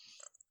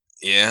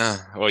 Yeah,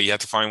 well, you have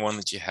to find one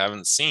that you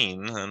haven't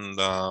seen, and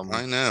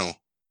I know.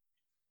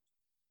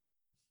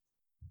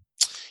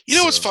 You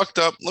know what's fucked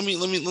up? Let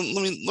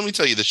me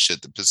tell you this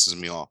shit that pisses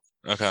me off.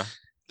 Okay.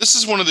 This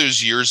is one of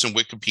those years in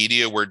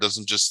Wikipedia where it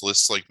doesn't just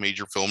list like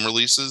major film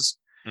releases.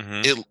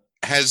 Mm-hmm. It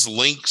has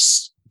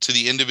links to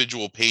the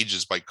individual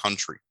pages by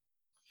country.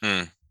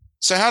 Hmm.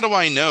 So how do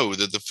I know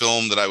that the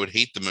film that I would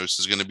hate the most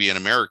is going to be an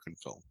American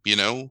film?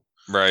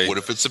 Right. What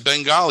if it's a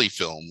Bengali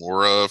film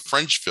or a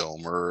French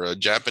film or a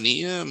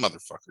Japanese?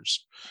 Motherfuckers.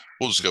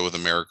 We'll just go with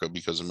America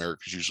because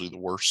America's usually the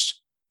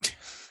worst.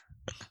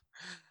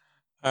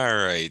 All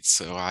right.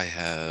 So I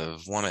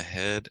have one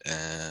ahead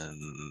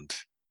and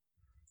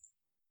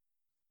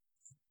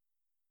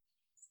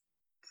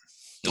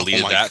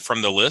deleted that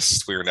from the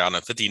list. We were down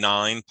to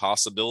 59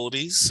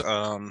 possibilities.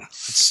 It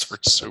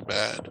starts so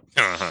bad.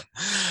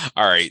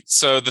 All right.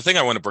 So the thing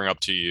I want to bring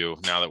up to you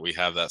now that we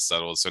have that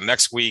settled. So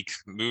next week,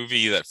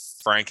 movie that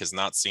Frank has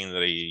not seen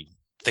that he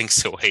thinks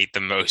he'll hate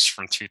the most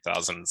from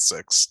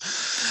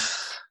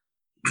 2006.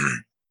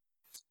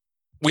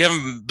 We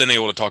haven't been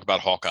able to talk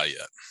about Hawkeye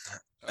yet.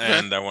 Okay.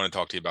 And I want to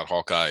talk to you about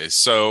Hawkeye.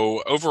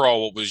 So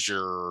overall, what was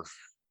your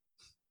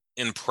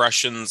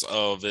impressions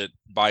of it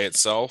by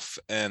itself,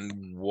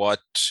 and what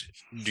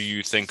do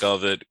you think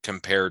of it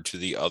compared to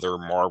the other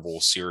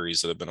Marvel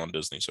series that have been on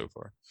Disney so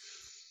far?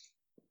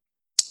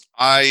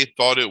 I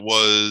thought it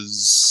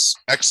was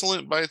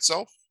excellent by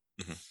itself.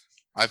 Mm-hmm.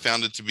 I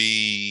found it to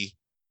be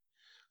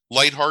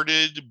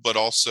lighthearted, but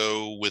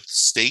also with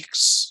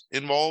stakes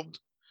involved,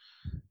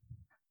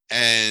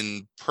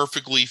 and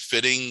perfectly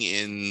fitting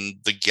in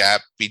the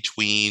gap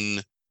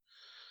between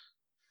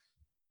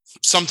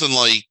something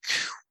like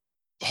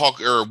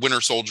Hawk or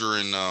Winter Soldier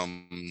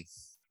and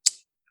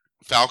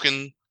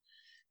Falcon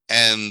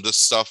and the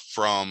stuff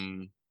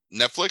from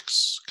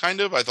Netflix.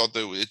 Kind of, I thought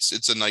that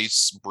it's a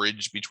nice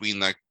bridge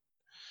between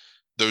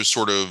those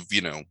sort of,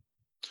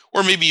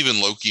 or maybe even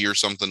Loki or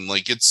something,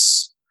 like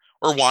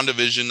or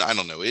WandaVision. I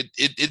don't know.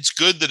 It's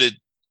good that it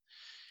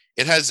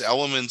has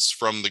elements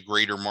from the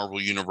greater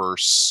Marvel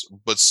universe,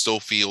 but still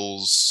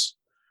feels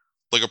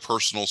like a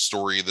personal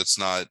story that's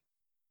not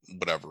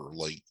whatever,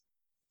 like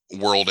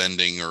world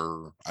ending,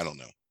 or I don't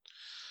know.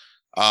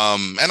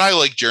 And I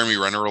like Jeremy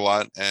Renner a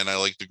lot, and I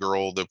like the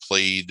girl that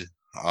played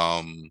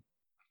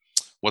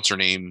what's her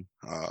name?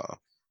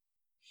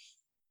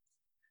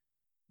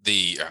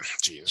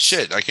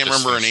 Shit, I can't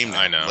remember her name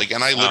now. I know. Like,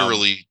 and I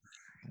literally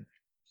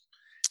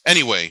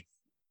anyway,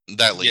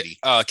 that lady.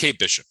 Yeah, Kate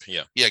Bishop,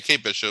 yeah. Yeah,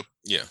 Kate Bishop.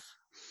 Yeah.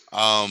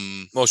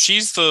 Well,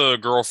 she's the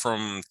girl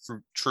from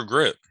True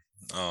Grit.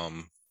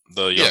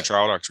 The young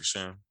child actress,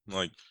 yeah.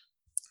 Like,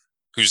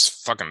 who's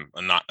fucking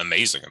not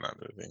amazing in that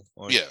movie.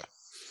 Like, yeah.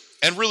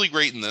 And really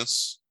great in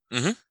this.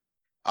 Mm-hmm.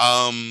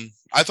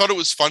 I thought it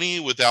was funny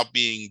without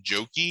being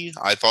jokey.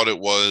 I thought it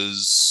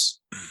was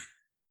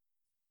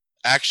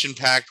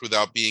action-packed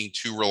without being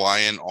too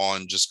reliant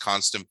on just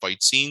constant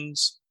fight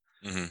scenes.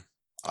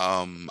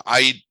 Mm-hmm.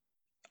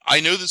 I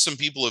know that some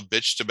people have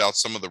bitched about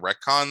some of the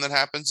retcon that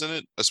happens in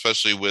it,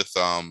 especially with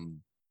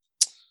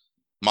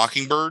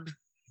Mockingbird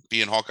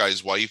being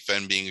Hawkeye's wife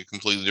and being a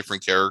completely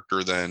different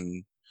character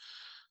than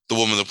the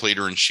woman that played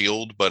her in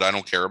S.H.I.E.L.D., but I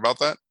don't care about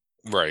that.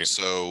 Right.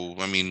 So,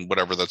 I mean,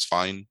 whatever, that's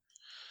fine.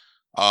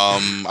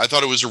 I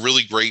thought it was a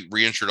really great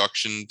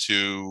reintroduction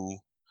to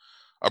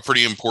a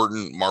pretty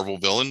important Marvel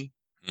villain.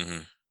 Mm-hmm.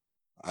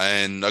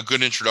 And a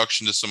good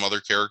introduction to some other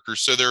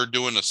characters. So they're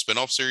doing a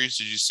spin-off series.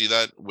 Did you see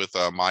that with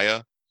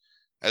Maya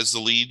as the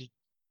lead?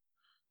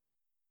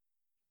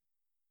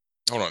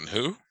 Hold on,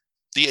 who?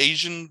 The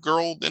Asian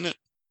girl in it,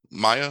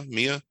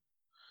 Mia.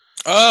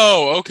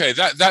 Oh, okay,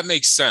 that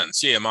makes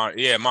sense. Yeah, Maya.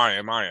 Yeah,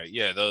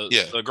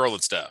 the girl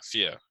that's deaf.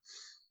 Yeah,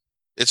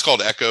 it's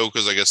called Echo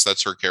because I guess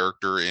that's her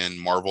character in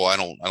Marvel. I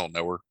don't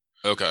know her.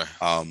 Okay.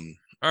 All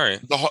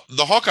right.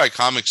 The Hawkeye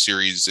comic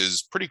series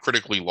is pretty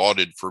critically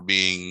lauded for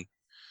being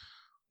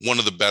one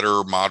of the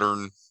better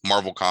modern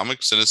Marvel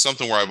comics, and it's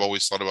something where I've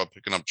always thought about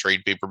picking up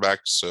trade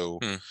paperbacks. So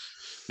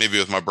maybe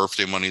with my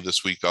birthday money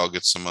this week, I'll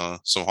get some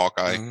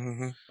Hawkeye.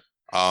 Mm-hmm.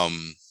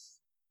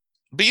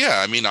 But yeah,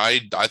 I mean, I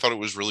thought it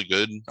was really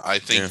good. I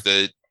think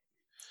that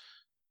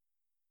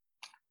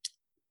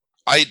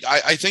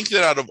I think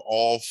that out of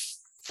all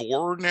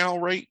four now,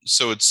 right?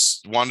 So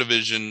it's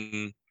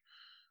WandaVision,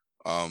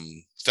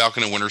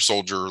 Falcon and Winter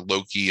Soldier,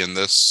 Loki, and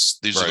these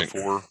are the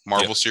four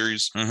Marvel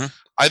series. Mm-hmm.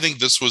 I think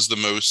this was the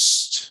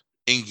most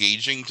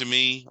engaging to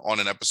me on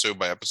an episode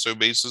by episode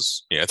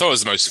basis. Yeah, I thought it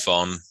was the most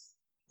fun.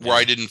 Where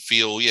I didn't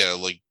feel,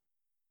 like,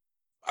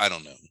 I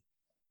don't know.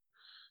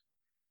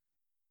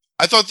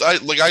 I thought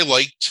I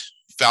liked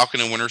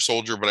Falcon and Winter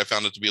Soldier, but I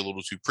found it to be a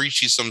little too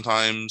preachy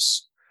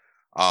sometimes.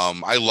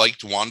 I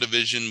liked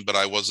WandaVision, but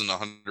I wasn't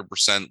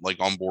 100% like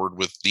on board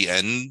with the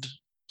end.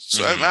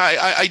 So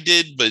I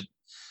did, but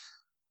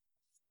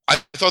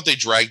I thought they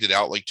dragged it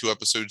out like 2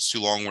 episodes too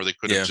long, where they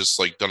could have just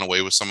like done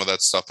away with some of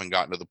that stuff and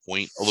gotten to the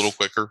point a little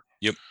quicker.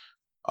 Yep.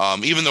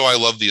 Even though I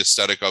love the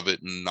aesthetic of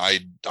it, and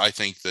I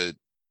think that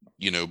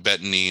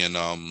Bettany and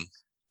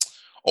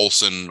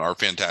Olsen are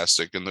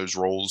fantastic in those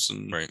roles,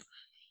 and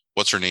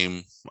what's her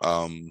name?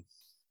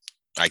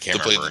 I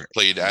can't remember.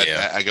 Played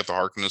Agatha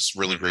Harkness,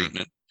 really great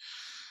in it.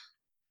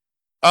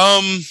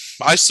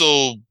 I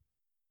still,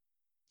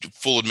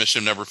 full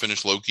admission, never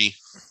finished Loki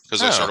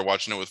because I started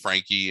watching it with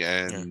Frankie,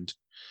 and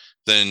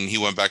then he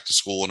went back to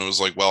school, and it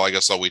was like, well, I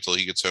guess I'll wait till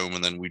he gets home,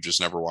 and then we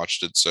just never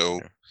watched it. So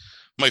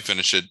might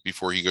finish it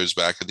before he goes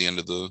back at the end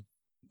of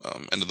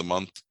the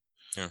month.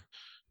 Yeah.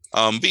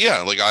 But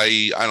yeah, like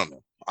I don't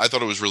know. I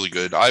thought it was really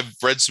good. I've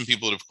read some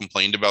people that have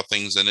complained about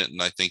things in it,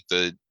 and I think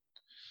that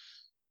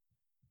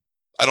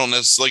I don't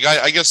necessarily,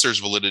 like, I guess there's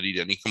validity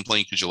to any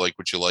complaint because you like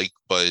what you like,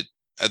 but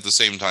at the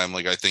same time,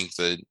 like, I think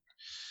that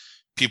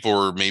people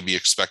are maybe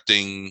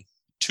expecting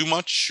too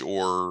much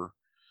or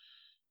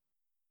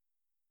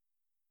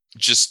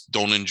just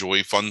don't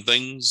enjoy fun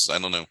things. I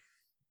don't know.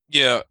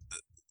 Yeah.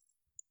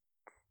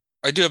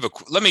 I do have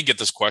let me get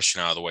this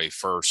question out of the way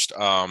first.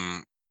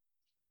 I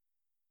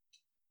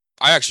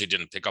actually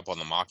didn't pick up on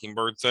the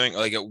Mockingbird thing.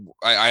 Like,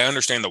 I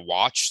understand the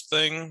watch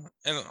thing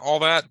and all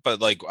that,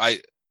 but like,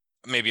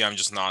 maybe I'm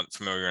just not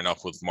familiar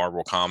enough with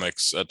Marvel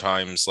comics at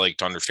times, like,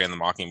 to understand the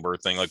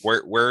Mockingbird thing. Like,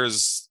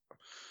 where's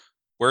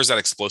that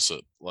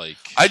explicit? Like,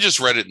 I just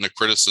read it in a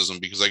criticism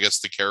because I guess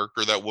the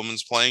character that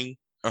woman's playing,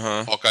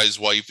 Hawkeye's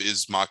wife,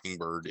 is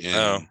Mockingbird.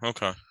 Oh,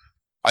 okay.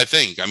 I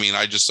think. I mean,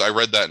 I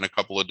read that in a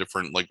couple of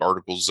different like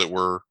articles that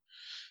were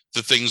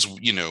the things,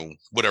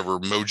 whatever,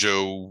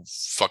 Mojo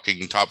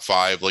fucking top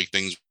 5, like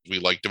things we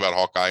liked about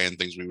Hawkeye and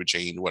things we would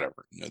change,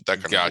 whatever.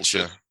 That kind of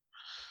bullshit.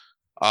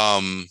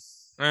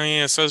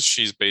 Yeah, it says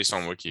she's based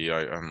on Wiki.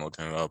 I'm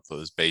looking it up. It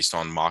was based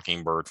on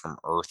Mockingbird from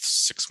Earth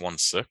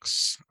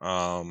 616.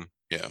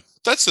 Yeah,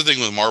 that's the thing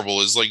with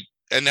Marvel is like,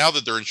 and now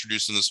that they're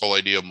introducing this whole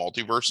idea of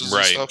multiverses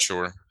and stuff,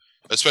 sure,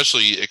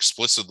 especially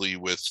explicitly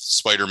with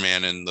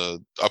Spider-Man and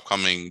the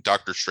upcoming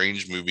Doctor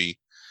Strange movie,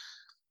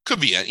 could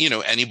be,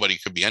 anybody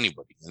could be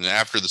anybody. And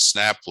after the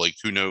snap, like,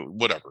 who knows,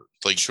 whatever,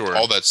 like,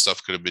 all that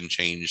stuff could have been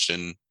changed.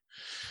 And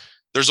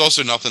there's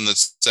also nothing that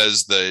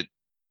says that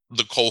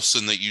the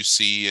Coulson that you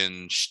see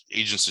in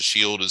Agents of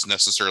S.H.I.E.L.D. is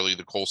necessarily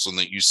the Coulson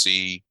that you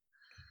see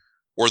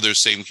or those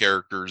same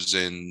characters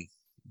in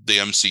the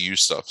MCU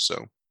stuff.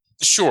 So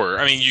Sure.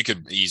 I mean, you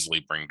could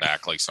easily bring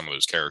back like some of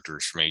those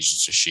characters from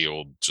Agents of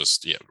Shield.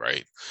 Just yeah,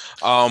 right.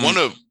 One Um,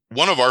 of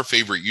one of our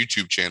favorite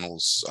YouTube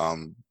channels,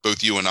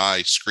 both you and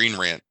I, Screen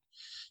Rant,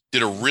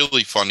 did a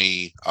really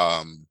funny.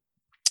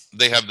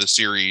 They have the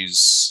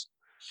series.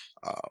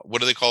 What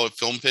do they call it?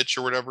 Film pitch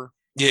or whatever.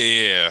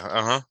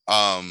 yeah.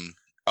 Uh-huh.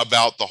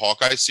 About the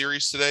Hawkeye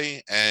series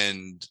today,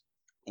 and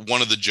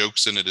one of the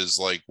jokes in it is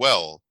like,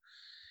 well,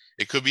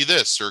 it could be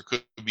this, or it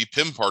could be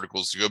Pym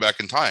particles to go back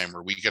in time,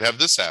 or we could have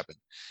this happen.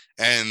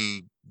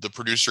 And the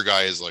producer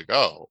guy is like,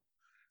 oh,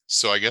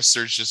 so I guess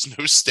there's just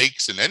no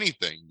stakes in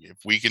anything if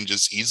we can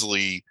just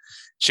easily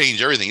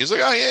change everything. He's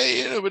like, oh yeah,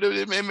 you know, but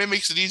it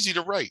makes it easy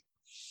to write.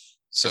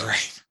 So,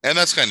 Right. and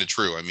that's kind of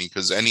true. I mean,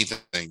 because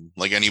anything,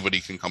 like anybody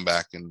can come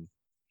back and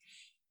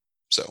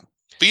so.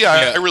 But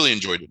yeah, Yeah. I really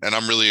enjoyed it, and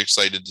I'm really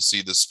excited to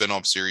see the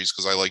spin-off series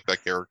because I like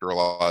that character a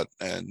lot,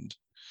 and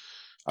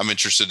I'm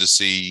interested to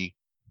see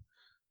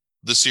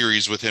the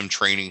series with him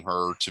training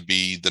her to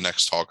be the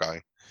next Hawkeye.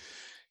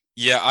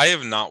 Yeah, I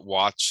have not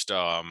watched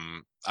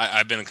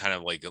I've been kind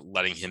of like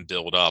letting him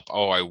build up.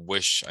 Oh, I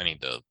wish I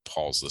need to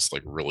pause this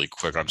like really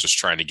quick. I'm just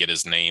trying to get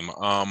his name.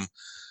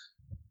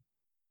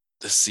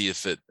 Let's see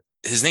if it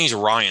his name's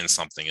Ryan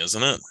something,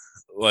 isn't it?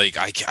 Like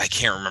I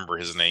can't remember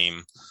his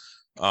name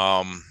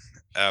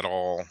at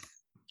all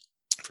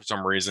for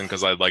some reason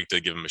because I'd like to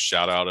give him a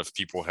shout out if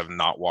people have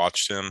not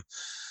watched him.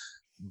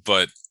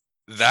 But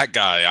that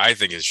guy, I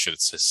think his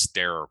shit's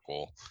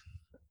hysterical.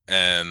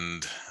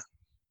 And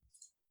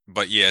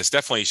but yeah, it's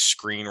definitely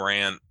Screen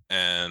Rant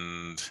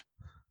and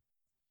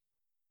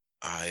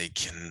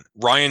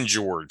Ryan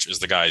George is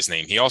the guy's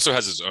name. He also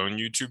has his own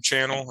YouTube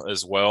channel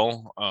as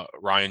well,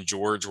 Ryan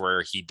George,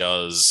 where he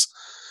does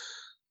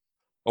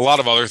a lot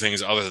of other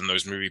things other than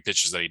those movie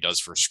pitches that he does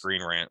for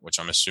Screen Rant, which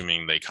I'm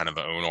assuming they kind of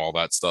own all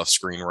that stuff,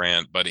 Screen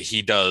Rant. But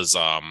he does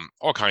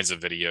all kinds of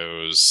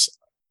videos.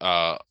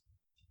 Uh,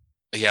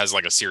 he has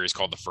like a series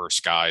called The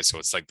First Guy, so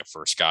it's like the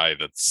first guy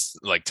that's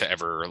like to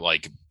ever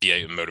like be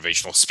a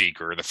motivational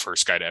speaker, the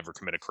first guy to ever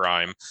commit a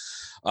crime,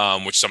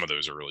 which some of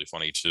those are really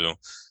funny too.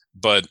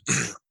 But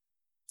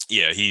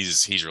yeah,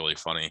 he's really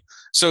funny.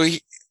 So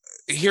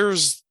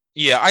here's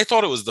yeah, I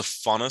thought it was the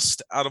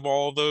funnest out of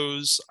all of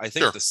those. I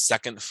think Sure. the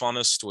second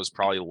funnest was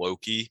probably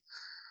Loki,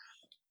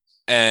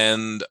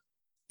 and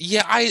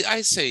yeah,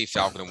 I say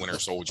Falcon and Winter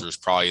Soldier is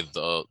probably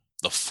the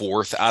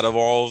fourth out of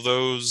all of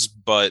those,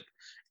 but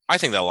I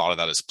think that a lot of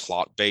that is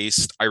plot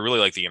based. I really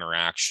like the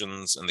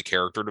interactions and the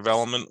character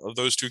development of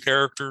those two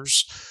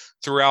characters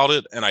throughout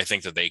it, and I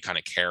think that they kind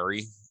of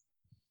carry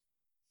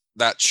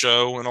that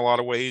show in a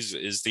lot of ways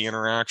is the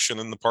interaction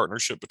and the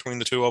partnership between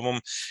the two of them.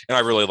 And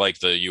I really like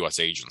the US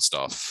agent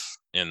stuff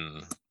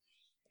in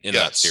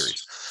that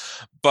series.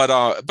 But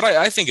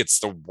I think it's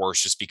the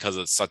worst just because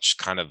it's such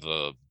kind of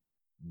a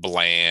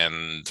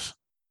bland,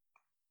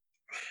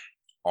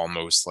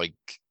 almost like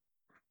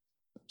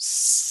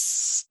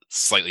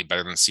slightly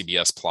better than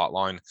CBS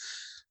plotline.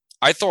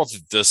 I thought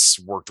that this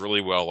worked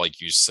really well,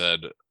 like you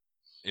said,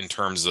 in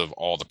terms of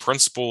all the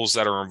principles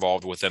that are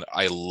involved with it.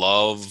 I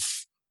love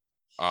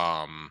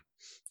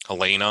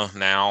Helena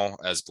now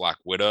as Black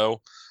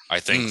Widow. I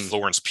think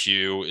Florence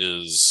Pugh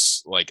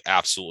is like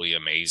absolutely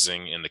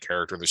amazing in the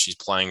character that she's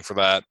playing for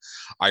that.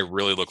 I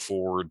really look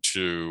forward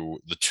to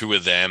the two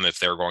of them if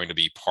they're going to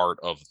be part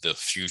of the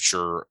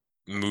future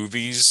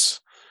movies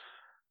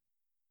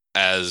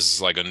as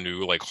like a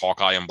new like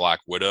Hawkeye and Black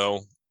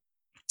Widow.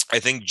 I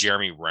think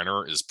Jeremy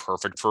Renner is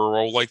perfect for a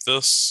role like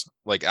this.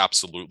 Like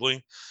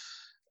absolutely.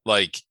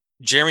 Like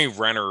Jeremy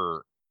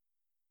Renner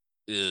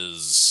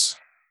is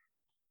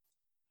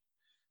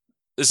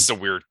this is a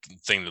weird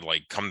thing to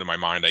like come to my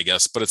mind, I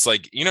guess, but it's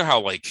like, you know how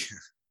like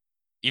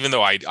even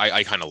though I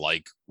kind of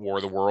like War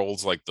of the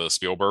Worlds, like the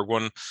Spielberg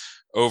one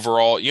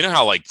overall, you know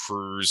how like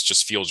Cruise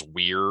just feels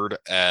weird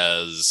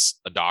as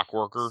a dock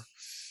worker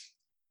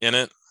in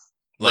it?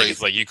 Like Right.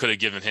 it's like you could have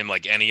given him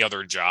like any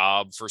other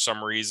job for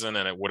some reason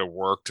and it would have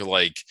worked.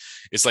 Like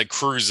it's like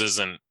Cruise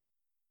isn't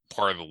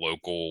part of the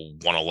local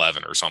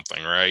 111 or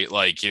something, right?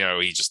 Like, you know,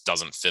 he just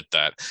doesn't fit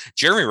that.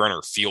 Jeremy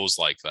Renner feels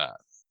like that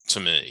to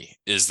me,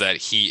 is that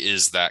he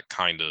is that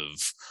kind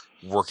of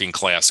working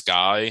class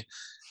guy.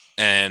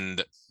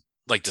 And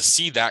like to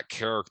see that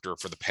character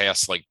for the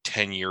past like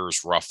 10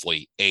 years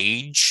roughly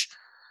age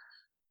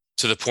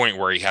to the point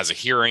where he has a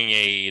hearing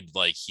aid,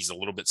 like he's a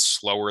little bit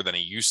slower than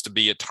he used to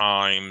be at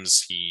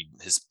times.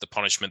 The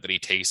punishment that he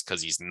takes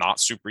because he's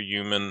not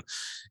superhuman.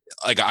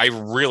 Like I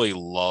really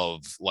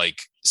love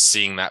like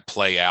seeing that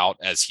play out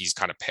as he's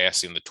kind of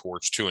passing the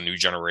torch to a new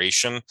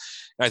generation. And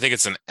I think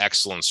it's an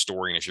excellent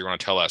story. And if you're going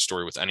to tell that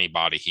story with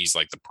anybody, he's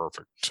like the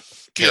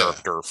perfect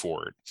character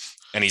for it.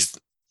 And it's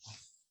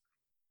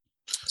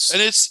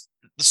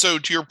so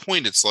to your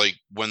point, it's like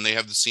when they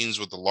have the scenes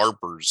with the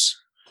LARPers,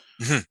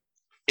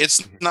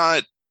 it's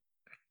not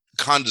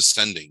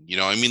condescending, you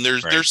know. I mean,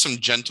 there's some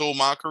gentle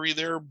mockery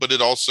there, but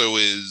it also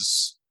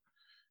is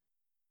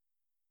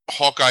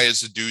Hawkeye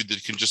is a dude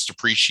that can just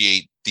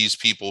appreciate these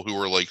people who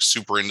are like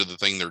super into the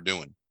thing they're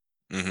doing.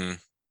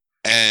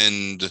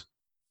 And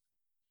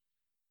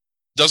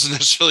doesn't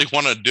necessarily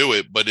want to do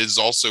it, but is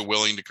also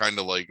willing to kind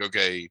of like,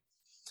 okay,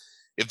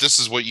 if this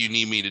is what you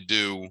need me to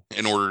do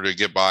in order to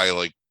get by,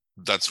 like,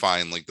 that's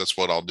fine. Like, that's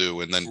what I'll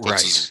do. And then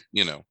puts his,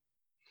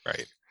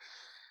 Right.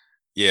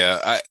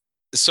 Yeah.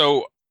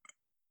 So,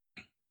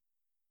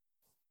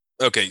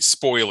 okay.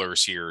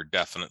 Spoilers here.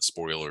 Definite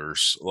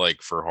spoilers.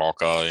 Like for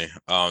Hawkeye.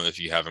 If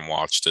you haven't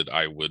watched it,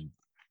 I would,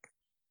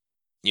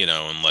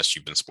 unless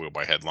you've been spoiled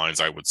by headlines,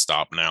 I would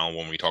stop now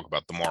when we talk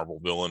about the Marvel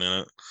villain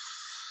in it.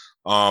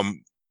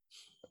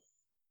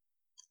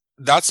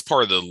 That's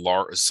part of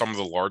the some of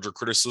the larger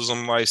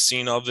criticism I've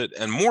seen of it,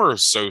 and more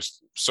so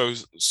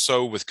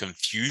with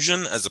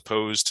confusion as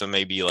opposed to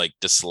maybe like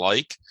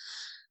dislike.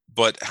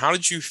 But how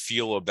did you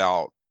feel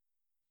about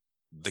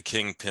the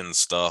Kingpin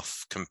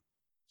stuff,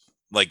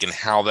 like, and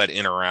how that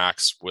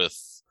interacts with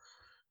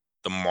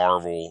the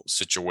Marvel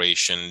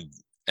situation,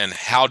 and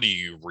how do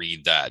you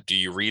read that? Do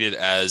you read it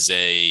as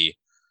a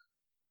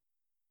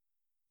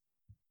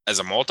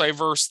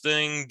multiverse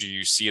thing? Do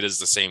you see it as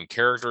the same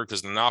character?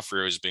 Because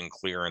D'Onofrio has been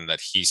clear in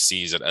that he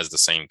sees it as the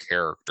same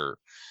character.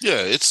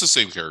 Yeah, it's the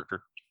same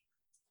character.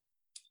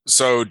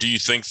 So do you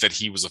think that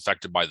he was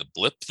affected by the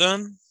blip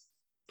then?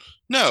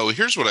 No,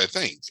 here's what I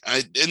think.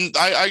 I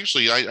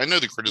know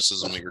the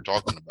criticism that you're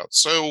talking about.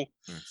 So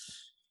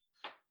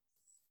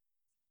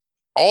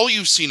all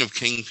you've seen of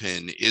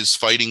Kingpin is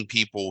fighting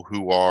people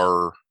who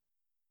are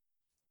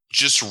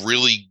just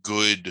really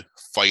good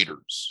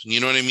fighters. You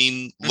know what I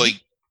mean? Mm-hmm.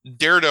 Like,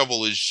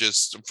 Daredevil is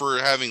just, for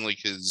having like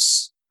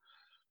his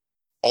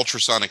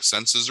ultrasonic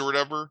senses or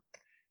whatever,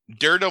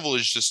 Daredevil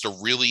is just a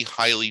really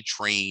highly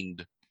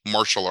trained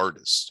martial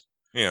artist.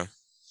 Yeah.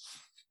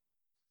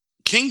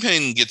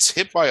 Kingpin gets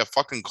hit by a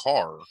fucking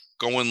car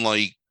going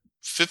like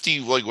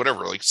 50, like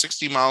whatever, like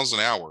 60 miles an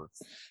hour,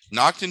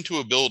 knocked into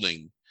a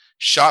building,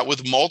 shot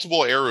with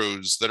multiple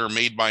arrows that are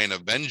made by an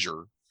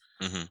Avenger,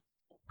 mm-hmm.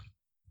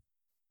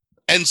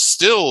 and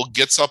still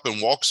gets up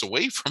and walks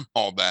away from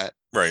all that.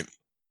 Right.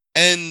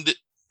 And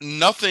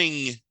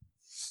nothing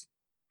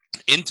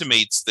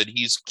intimates that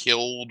he's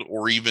killed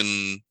or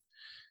even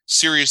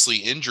seriously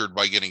injured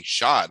by getting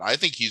shot. I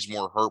think he's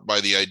more hurt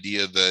by the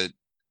idea that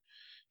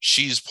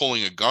she's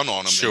pulling a gun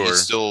on him. Sure. And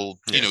he's still,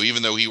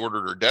 even though he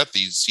ordered her death,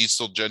 he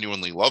still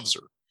genuinely loves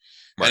her.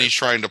 Right. And he's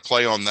trying to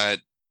play on that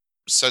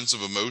sense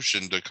of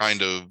emotion to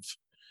kind of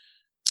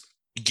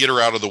get her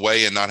out of the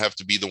way and not have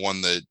to be the one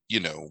that,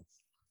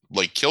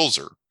 like kills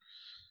her.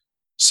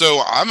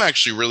 So I'm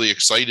actually really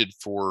excited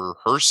for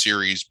her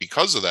series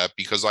because of that,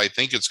 because I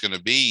think it's going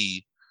to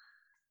be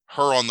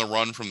her on the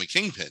run from the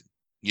Kingpin,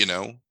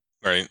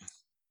 Right.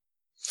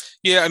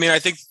 Yeah, I mean, I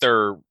think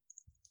they're,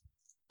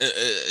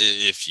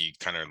 if you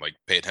kind of like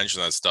pay attention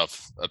to that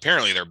stuff,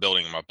 apparently they're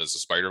building him up as a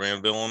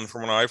Spider-Man villain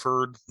from what I've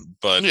heard.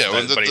 But yeah,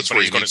 that's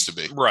where he needs to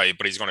be. Right,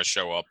 but he's going to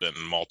show up in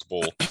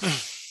multiple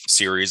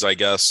series, I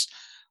guess.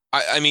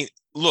 I mean,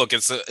 look,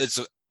 it's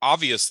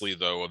obviously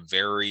though a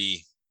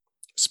very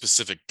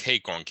specific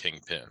take on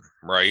Kingpin,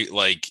 right?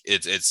 Like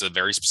it's a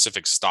very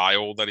specific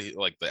style that he,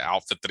 like the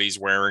outfit that he's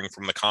wearing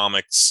from the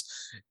comics.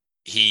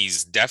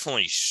 He's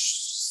definitely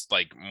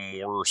like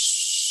more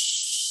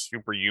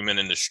superhuman,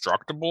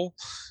 indestructible,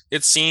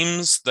 it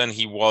seems, than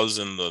he was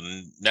in the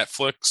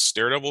Netflix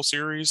Daredevil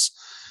series.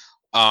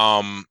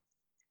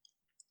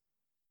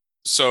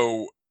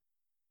 So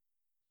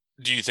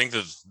do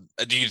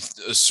you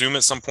assume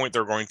at some point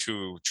they're going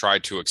to try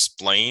to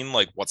explain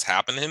like what's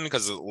happened to him?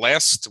 Because the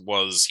last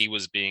was he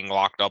was being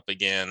locked up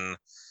again,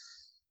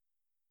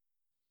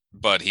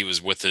 but he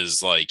was with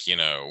his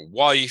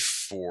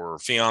wife or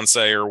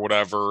fiance or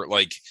whatever.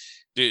 Like,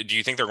 do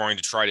you think they're going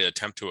to try to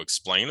attempt to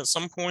explain at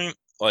some point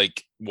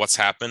like what's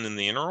happened in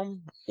the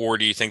interim? Or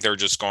do you think they're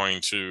just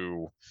going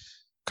to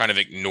kind of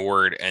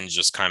ignore it and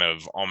just kind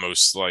of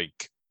almost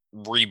like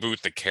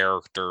reboot the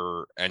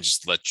character and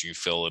just let you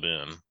fill it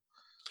in?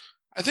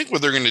 I think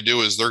what they're going to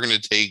do is they're going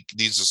to take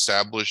these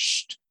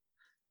established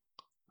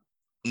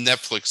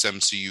Netflix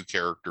MCU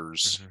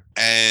characters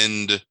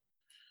and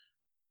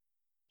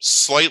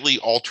slightly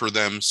alter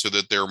them so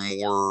that they're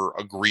more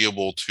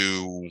agreeable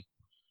to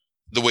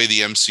the way the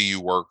MCU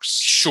works.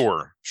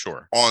 Sure.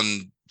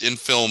 In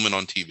film and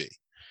on TV.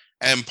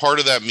 And part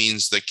of that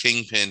means that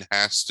Kingpin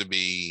has to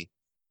be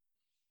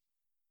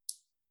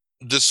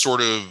this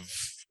sort of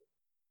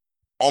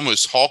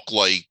almost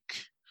Hulk-like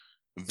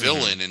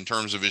villain in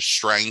terms of his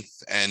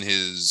strength and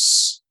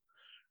his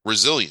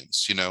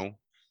resilience,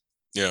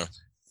 Yeah.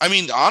 I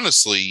mean,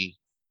 honestly,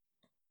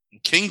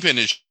 Kingpin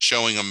is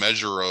showing a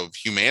measure of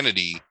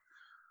humanity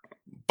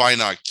by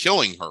not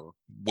killing her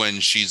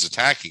when she's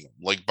attacking him,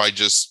 like by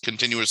just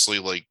continuously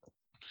like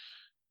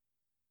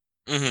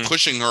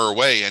pushing her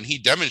away. And he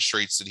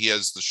demonstrates that he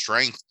has the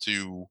strength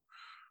to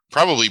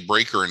probably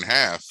break her in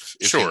half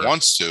if he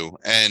wants to,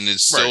 and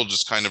is still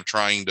just kind of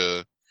trying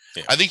to.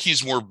 Yeah. I think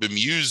he's more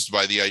bemused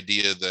by the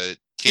idea that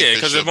Kate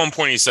because at one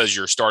point he says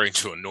you're starting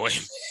to annoy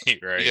me,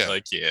 right? Yeah.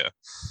 Like, yeah.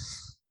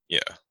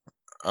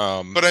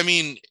 But I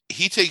mean,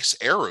 he takes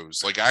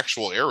arrows, like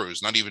actual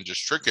arrows, not even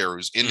just trick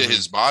arrows, into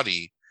his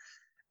body,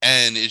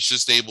 and it's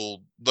just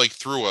able, like,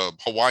 through a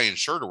Hawaiian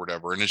shirt or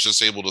whatever, and it's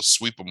just able to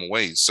sweep him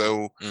away.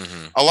 So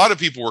a lot of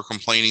people were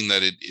complaining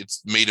that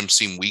it's made him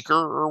seem weaker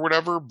or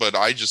whatever, but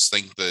I just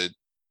think that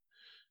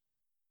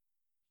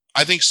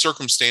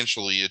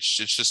circumstantially it's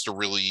just a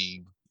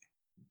really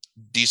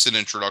decent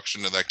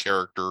introduction to that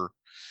character,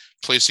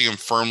 placing him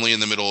firmly in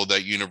the middle of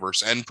that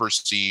universe and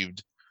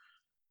perceived,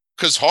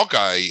 because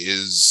Hawkeye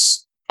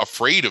is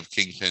afraid of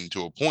Kingpin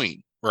to a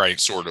point, right?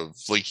 Sort of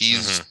like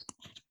he's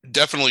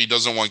definitely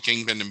doesn't want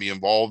Kingpin to be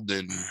involved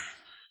in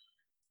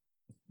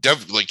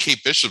like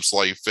Kate Bishop's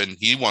life, and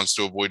he wants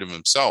to avoid him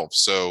himself.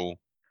 So,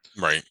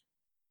 right,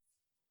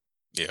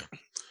 yeah.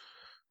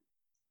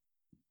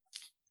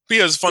 But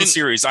yeah, it's a fun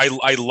series.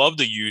 I love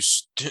the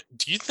use. Do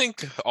you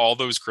think all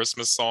those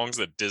Christmas songs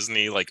that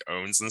Disney like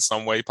owns in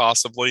some way,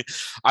 possibly?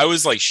 I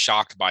was like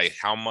shocked by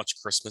how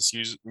much Christmas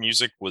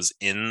music was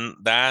in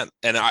that,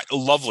 and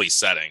lovely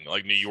setting,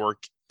 like New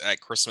York at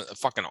Christmas, a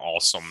fucking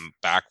awesome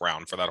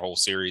background for that whole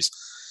series.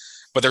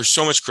 But there's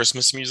so much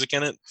Christmas music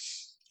in it.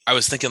 I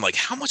was thinking, like,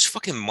 how much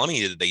fucking money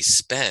did they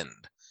spend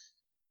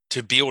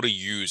to be able to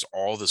use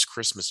all this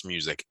Christmas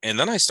music? And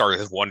then I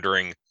started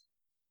wondering,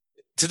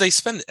 did they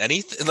spend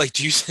anything? Like,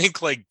 do you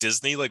think like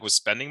Disney like was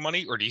spending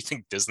money, or do you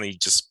think Disney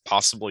just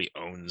possibly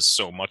owns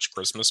so much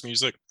Christmas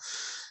music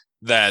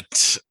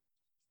that,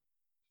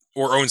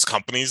 or owns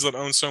companies that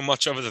own so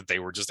much of it that they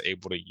were just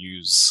able to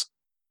use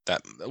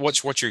that?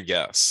 What's your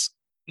guess?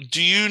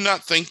 Do you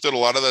not think that a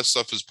lot of that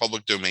stuff is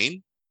public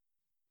domain?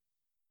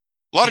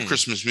 A lot of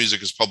Christmas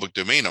music is public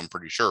domain, I'm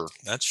pretty sure.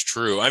 That's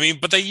true. I mean,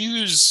 but they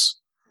use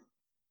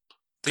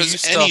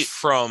stuff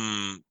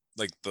from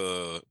like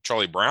the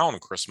Charlie Brown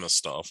Christmas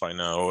stuff, I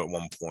know, at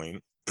one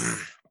point.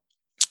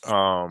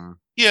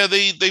 Yeah,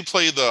 they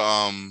play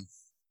the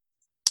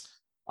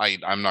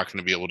I'm not going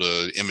to be able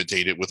to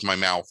imitate it with my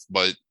mouth,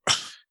 but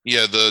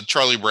yeah, the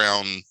Charlie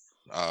Brown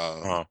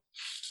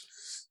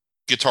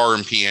guitar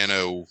and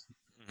piano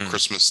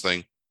Christmas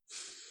thing.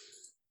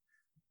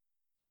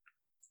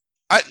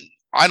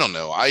 I don't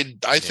know. I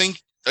think,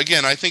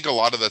 again, I think a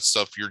lot of that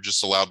stuff you're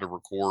just allowed to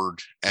record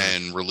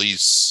and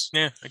release.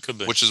 Yeah, it could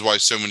be. Which is why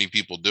so many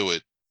people do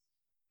it.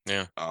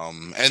 Yeah.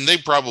 And they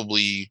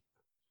probably,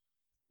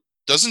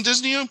 doesn't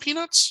Disney own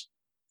Peanuts?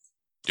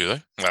 Do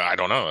they? I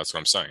don't know. That's what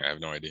I'm saying. I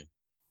have no idea.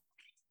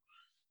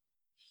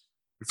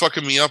 You're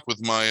fucking me up with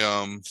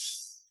my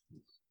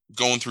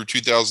going through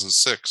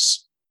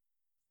 2006.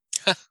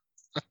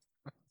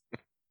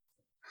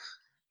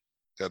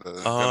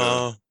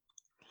 gotta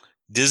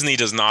Disney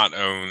does not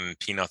own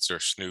Peanuts or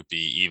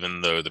Snoopy, even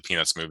though the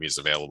Peanuts movie is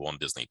available on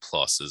Disney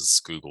Plus, is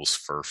Google's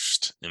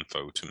first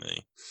info to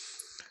me.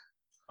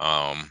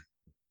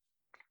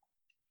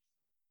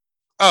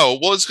 Oh,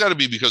 well, it's got to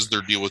be because of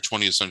their deal with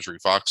 20th Century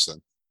Fox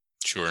then.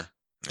 Sure.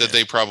 That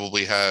they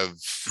probably have,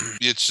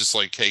 it's just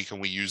like, hey, can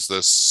we use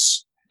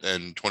this?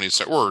 And 20th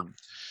Century, or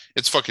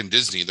it's fucking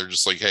Disney. They're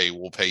just like, hey,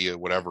 we'll pay you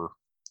whatever.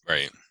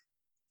 Right.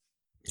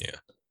 Yeah.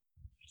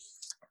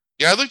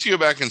 Yeah, I'd like to go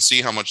back and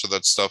see how much of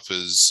that stuff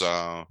is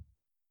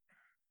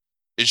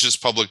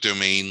just public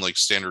domain, like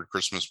standard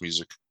Christmas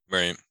music.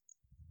 Right.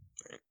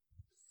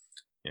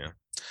 Yeah.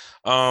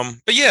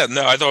 But yeah,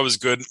 no, I thought it was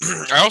good.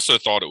 I also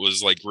thought it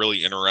was like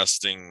really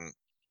interesting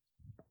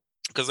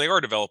because they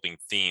are developing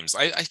themes.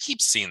 I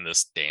keep seeing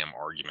this damn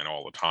argument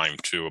all the time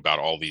too about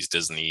all these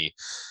Disney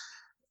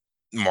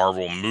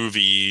Marvel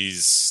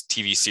movies,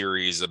 TV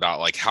series, about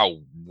like how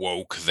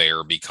woke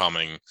they're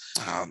becoming.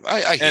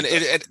 I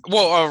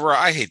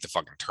hate the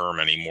fucking term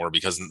anymore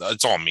because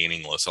it's all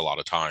meaningless a lot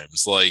of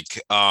times. Like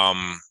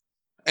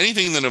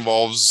anything that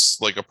involves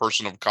like a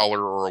person of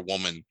color or a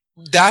woman,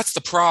 that's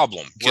the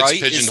problem, gets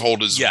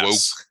pigeonholed as woke.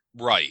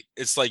 Right.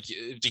 It's like,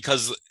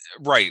 because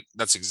right,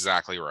 that's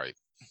exactly right.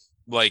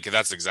 Like,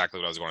 that's exactly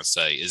what I was going to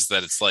say, is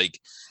that it's like,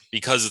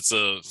 because it's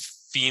a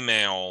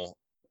female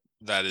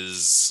that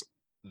is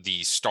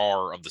the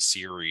star of the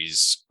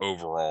series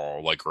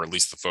overall, like, or at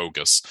least the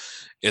focus,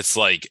 it's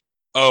like,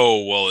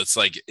 oh, well, it's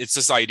like, it's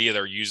this idea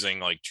they're using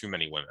like too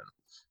many women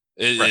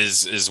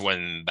is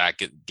when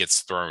that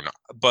gets thrown.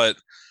 But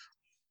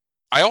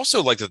I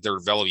also like that they're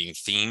developing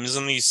themes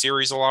in these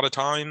series a lot of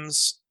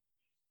times,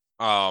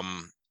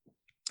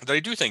 that I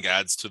do think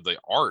adds to the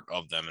art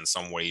of them in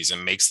some ways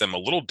and makes them a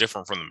little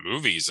different from the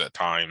movies at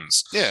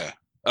times. Yeah.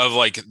 Of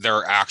like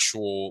their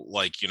actual,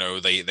 like, you know,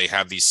 they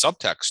have these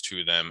subtext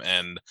to them.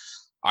 And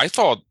I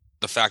thought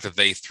the fact that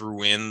they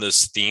threw in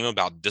this theme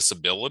about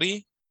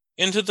disability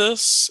into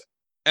this,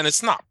 and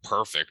it's not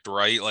perfect,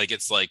 right? Like,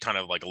 it's like kind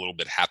of like a little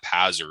bit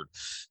haphazard,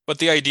 but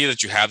the idea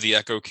that you have the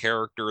Echo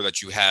character,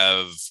 that you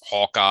have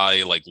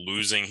Hawkeye like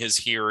losing his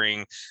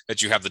hearing,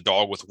 that you have the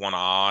dog with one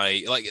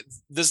eye, like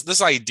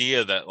this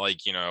idea that,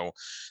 like, you know,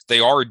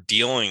 they are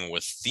dealing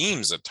with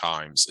themes at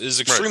times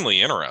is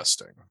extremely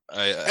interesting.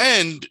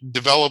 And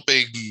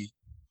developing,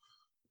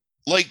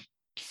 like,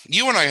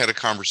 you and I had a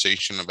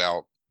conversation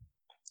about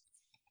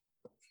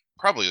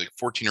probably like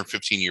 14 or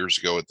 15 years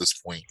ago at this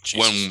point,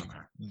 when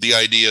the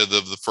idea of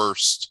the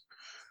first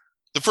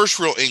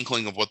real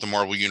inkling of what the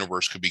Marvel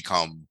Universe could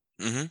become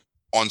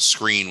on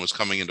screen was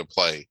coming into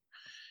play.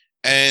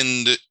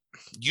 And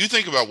you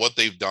think about what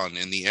they've done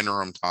in the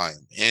interim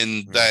time,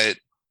 and that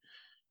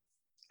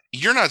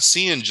you're not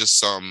seeing just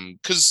some,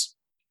 because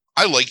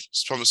I like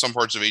some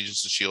parts of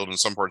Agents of S.H.I.E.L.D. and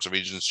some parts of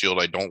Agents of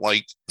S.H.I.E.L.D. I don't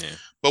like. Yeah.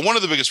 But one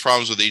of the biggest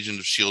problems with Agents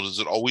of S.H.I.E.L.D. is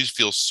it always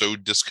feels so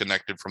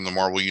disconnected from the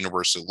Marvel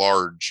Universe at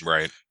large.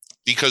 Right.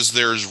 Because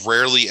there's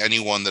rarely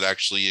anyone that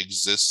actually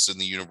exists in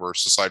the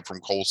universe aside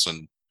from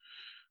Coulson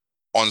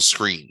on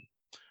screen.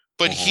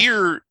 But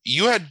here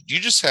you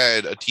just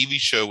had a TV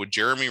show with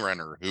Jeremy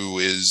Renner, who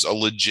is a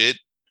legit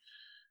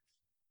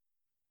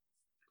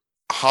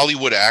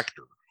Hollywood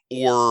actor,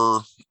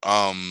 or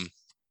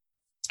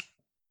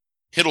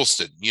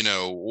Hiddleston,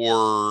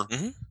 or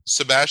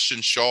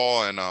Sebastian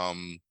Shaw and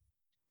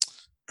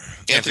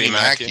Anthony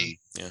Mackie,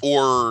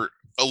 or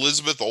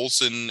Elizabeth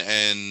Olsen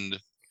and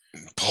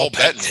Paul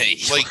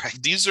Bettany. Like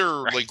these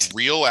are like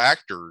real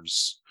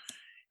actors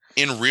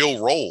in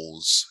real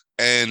roles,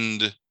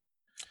 and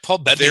Paul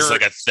Bettany's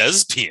like a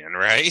thespian,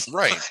 right?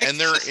 Right.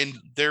 And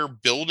they're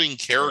building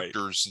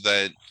characters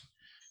that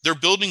they're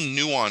building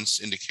nuance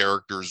into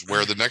characters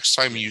where the next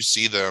time you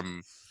see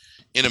them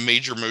in a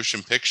major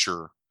motion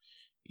picture,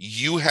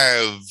 you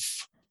have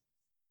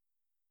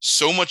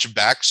so much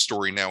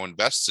backstory now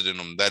invested in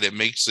them that it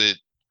makes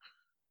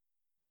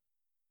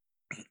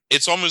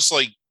it's almost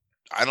like,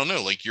 I don't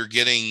know, like you're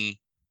getting,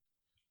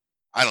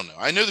 I don't know.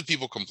 I know that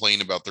people complain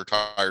about they're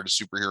tired of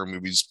superhero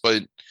movies,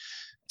 but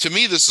to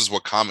me, this is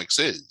what comics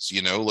is,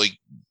 like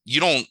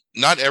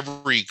not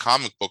every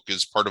comic book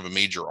is part of a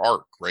major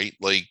arc, right?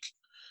 Like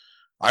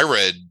I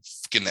read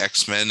fucking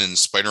X-Men and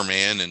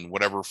Spider-Man and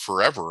whatever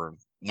forever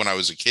when I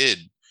was a kid.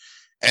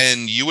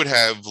 And you would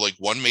have like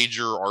one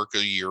major arc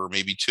a year,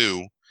 maybe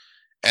two.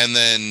 And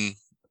then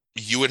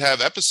you would have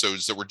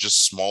episodes that were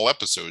just small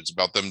episodes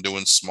about them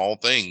doing small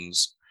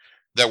things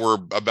that were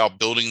about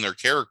building their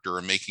character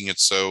and making it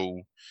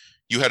so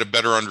you had a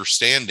better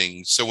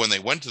understanding. So when they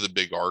went to the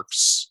big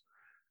arcs,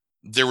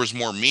 there was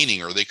more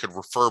meaning, or they could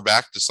refer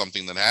back to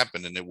something that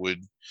happened and it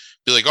would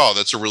be like, oh,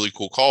 that's a really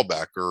cool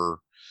callback, or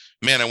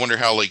man, I wonder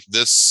how like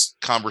this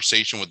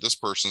conversation with this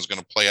person is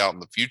going to play out in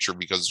the future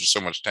because there's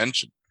so much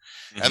tension.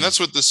 And that's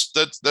what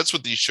that's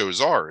what these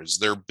shows are, is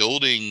they're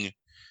building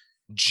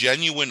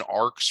genuine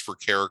arcs for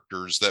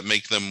characters that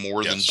make them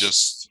more than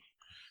just,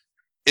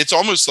 it's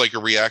almost like a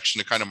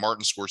reaction to kind of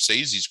Martin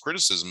Scorsese's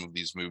criticism of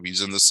these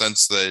movies, in the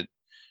sense that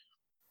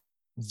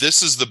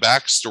this is the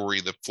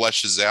backstory that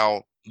fleshes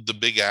out the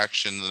big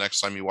action the next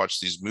time you watch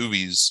these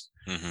movies,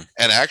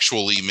 and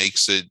actually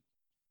makes it,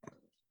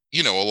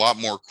 a lot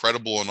more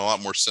credible and a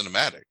lot more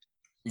cinematic.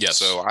 Yes.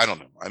 So I don't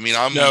know. I mean,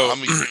 I'm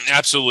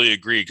absolutely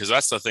agree, because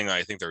that's the thing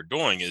I think they're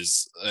doing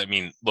is, I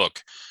mean,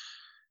 look,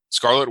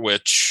 Scarlet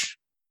Witch,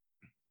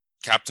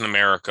 Captain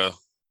America,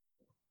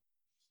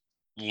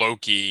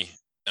 Loki,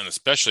 and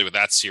especially with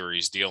that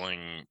series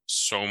dealing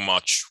so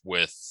much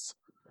with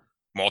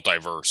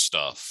multiverse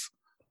stuff.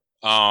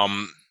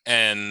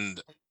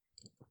 And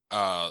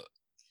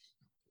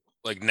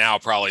like now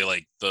probably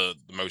like the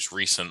most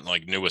recent,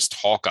 like newest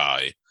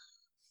Hawkeye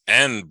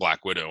and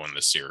Black Widow in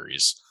the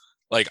series.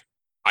 Like,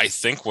 I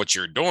think what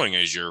you're doing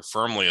is you're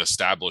firmly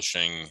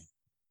establishing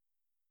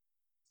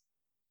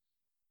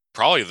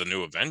probably the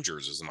new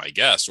Avengers, is my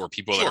guess, or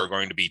people that are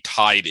going to be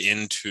tied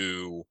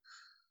into,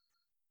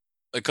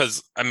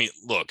 because I mean,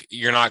 look,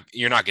 you're not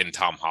getting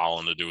Tom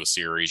Holland to do a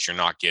series. You're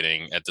not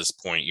getting, at this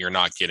point, you're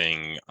not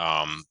getting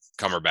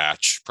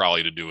Cumberbatch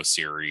probably to do a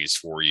series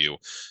for you.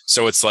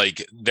 So it's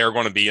like they're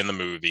going to be in the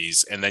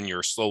movies, and then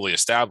you're slowly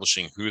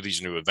establishing who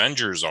these new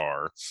Avengers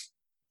are,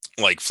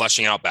 like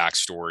fleshing out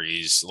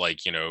backstories, like,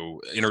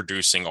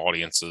 introducing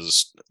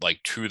audiences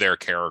like to their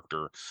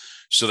character,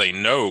 so they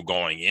know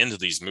going into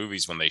these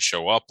movies when they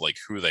show up, like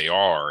who they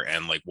are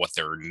and like what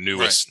their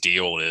newest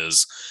deal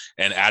is,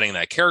 and adding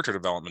that character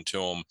development to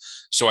them.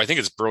 So I think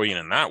it's brilliant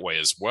in that way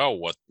as well,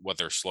 what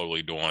they're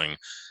slowly doing.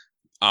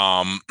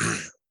 And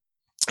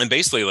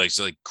basically like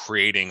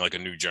creating like a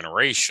new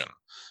generation.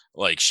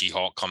 Like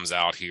She-Hulk comes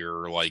out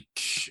here like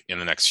in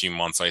the next few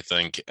months, I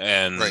think.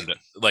 And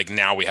like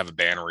now we have a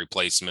banner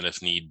replacement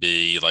if need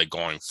be, like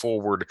going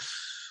forward.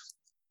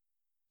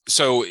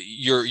 So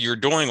you're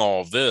doing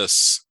all of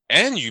this,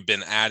 and you've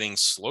been adding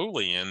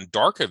slowly in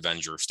Dark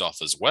Avenger stuff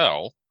as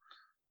well.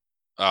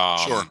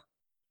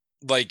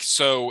 Like,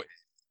 so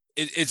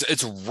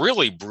it's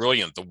really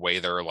brilliant the way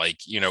they're like,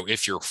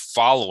 if you're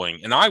following,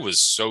 and I was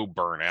so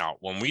burnt out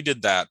when we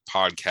did that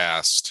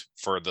podcast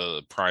for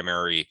the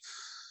primary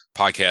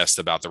podcast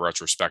about the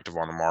retrospective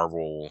on the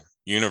Marvel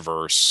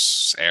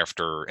universe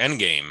after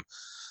Endgame.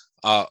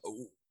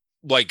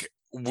 Like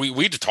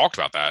we talked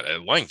about that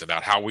at length,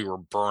 about how we were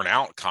burnt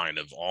out kind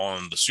of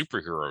on the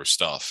superhero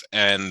stuff.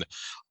 And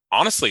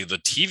honestly, the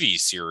TV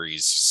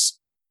series,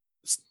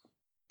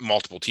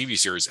 multiple TV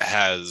series,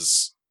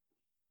 has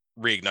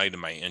reignited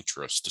my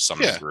interest to some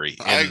degree.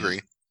 I agree.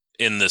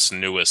 In this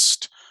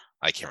newest,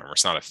 I can't remember,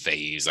 it's not a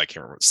phase, I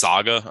can't remember,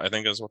 saga, I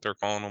think is what they're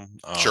calling them.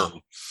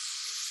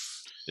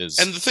 And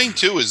the thing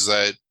too is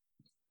that,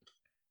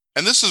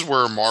 and this is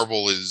where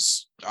Marvel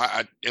is,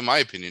 in my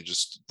opinion,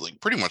 just like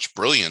pretty much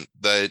brilliant,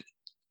 that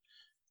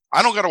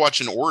I don't got to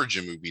watch an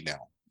origin movie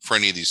now for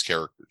any of these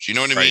characters. You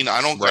know what I mean?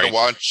 I don't got to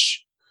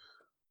watch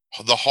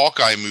the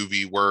Hawkeye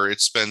movie where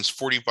it spends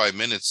 45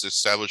 minutes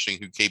establishing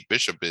who Kate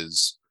Bishop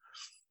is.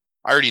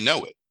 I already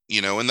know it,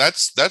 you know, and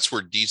that's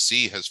where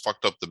DC has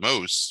fucked up the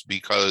most,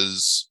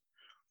 because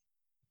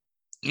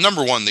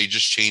number one, they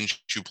just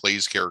change who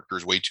plays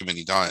characters way too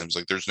many times.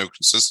 Like, there's no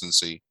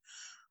consistency.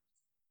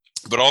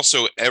 But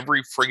also,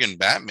 every friggin'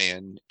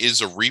 Batman is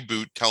a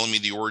reboot telling me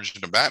the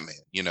origin of Batman,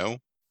 you know?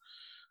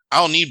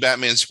 I don't need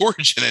Batman's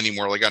origin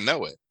anymore. Like, I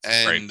know it.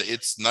 And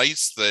it's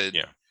nice that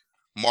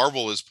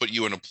Marvel has put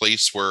you in a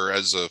place where,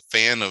 as a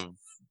fan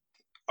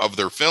of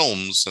their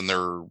films and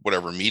their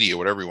whatever media,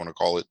 whatever you want to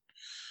call it,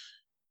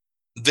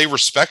 they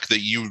respect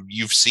that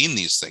you've seen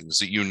these things,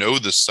 that you know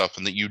this stuff,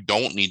 and that you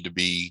don't need to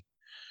be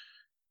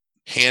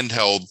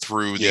handheld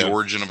through the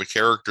origin of a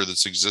character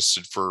that's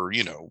existed for,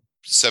 you know,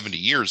 70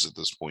 years at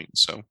this point.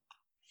 So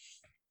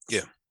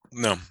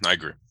no, I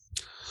agree.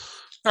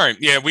 All right,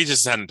 we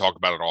just hadn't talked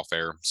about it off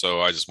air,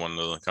 so I just wanted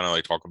to kind of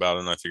like talk about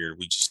it, and I figured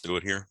we just do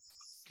it here.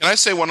 Can I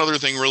say one other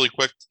thing really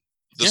quick?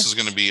 This is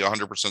going to be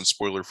 100%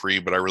 spoiler free,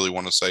 but I really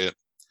want to say it.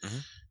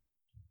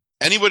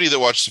 Anybody that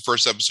watched the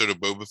first episode of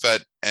Boba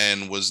Fett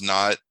and was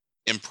not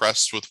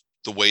impressed with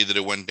the way that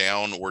it went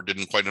down, or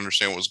didn't quite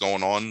understand what was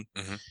going on,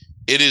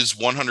 it is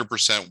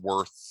 100%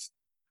 worth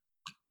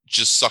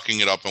just sucking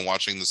it up and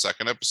watching the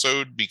second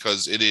episode,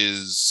 because it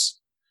is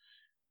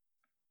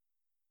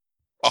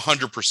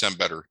 100%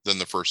 better than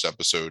the first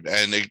episode,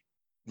 and it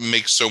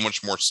makes so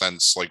much more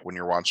sense, like, when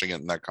you're watching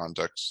it in that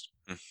context.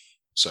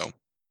 So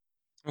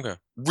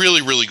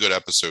really, really good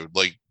episode.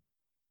 Like,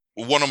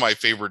 one of my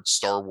favorite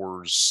Star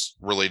Wars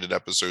related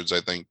episodes, I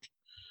think,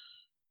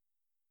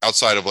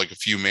 outside of like a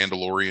few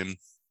Mandalorian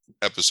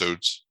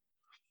episodes.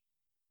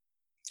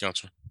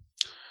 Gotcha.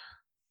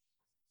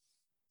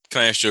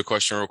 Can I ask you a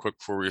question real quick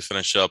before we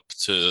finish up,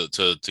 to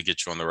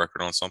get you on the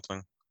record on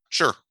something?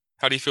 Sure.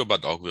 How do you feel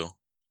about Dogville?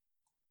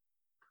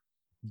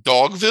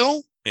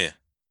 Dogville? Yeah.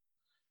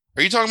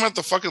 Are you talking about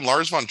the fucking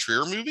Lars von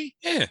Trier movie?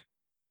 Yeah.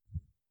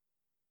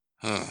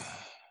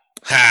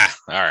 Ha!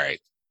 All right.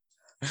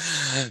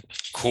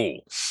 Cool.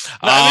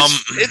 No,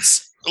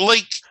 it's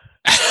like,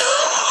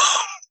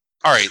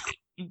 all right.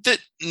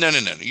 No.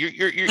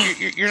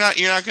 You're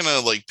not gonna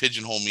like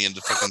pigeonhole me into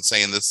fucking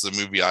saying this is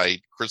a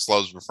movie Chris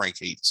loves but Frank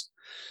hates.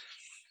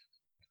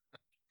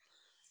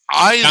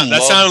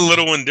 That sounded a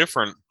little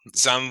indifferent. It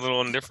sounded a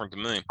little indifferent to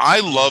me. I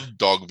loved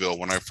Dogville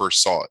when I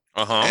first saw it.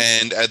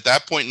 And at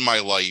that point in my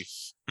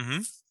life,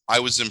 I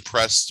was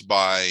impressed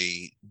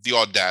by the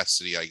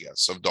audacity, I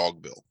guess, of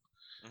Dogville.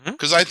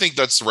 Because I think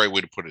that's the right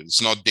way to put it. It's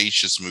an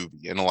audacious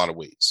movie in a lot of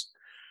ways.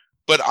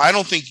 But I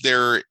don't think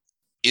there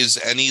is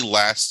any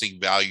lasting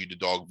value to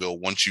Dogville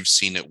once you've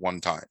seen it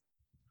one time.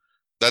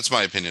 That's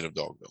my opinion of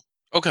Dogville.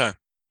 Okay.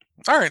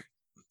 All right.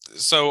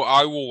 So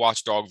I will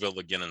watch Dogville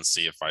again and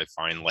see if I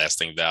find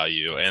lasting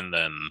value, and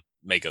then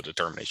make a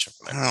determination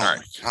from there. Oh, all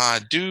right.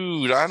 God,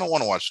 dude, I don't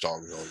want to watch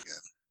Dogville again.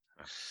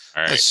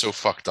 All right. That's so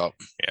fucked up.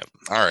 Yeah.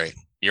 All right.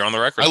 You're on the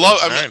record. I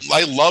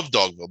love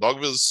Dogville.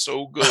 Dogville is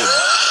so good.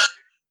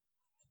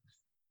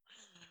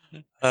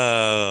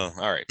 All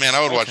right. Man,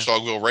 I would watch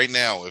Dogville right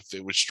now if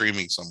it was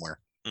streaming somewhere.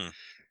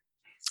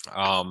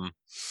 Well,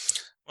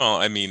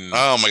 I mean,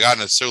 oh my God,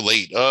 it's so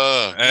late.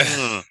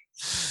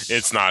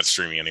 It's not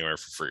streaming anywhere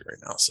for free right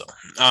now, so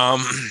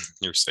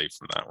you're safe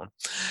from that one.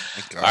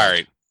 All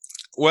right.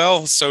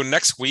 Well, so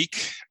next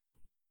week,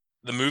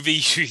 the movie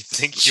you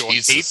think you'll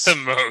hate the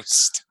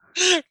most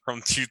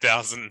from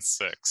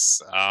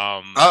 2006.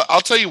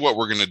 I'll tell you what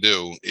we're gonna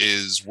do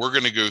is we're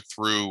gonna go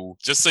through.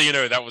 Just so you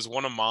know, that was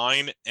one of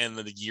mine, and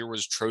the year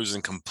was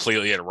chosen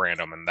completely at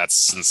random, and that's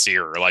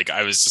sincere. Like,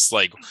 I was just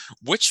like,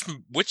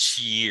 which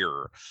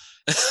year?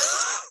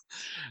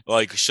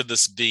 Like, should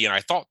this be? And I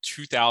thought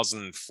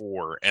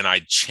 2004, and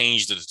I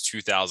changed it to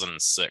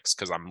 2006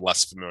 because I'm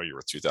less familiar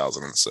with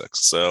 2006.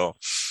 So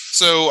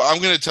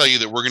I'm going to tell you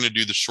that we're going to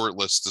do the short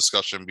list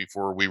discussion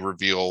before we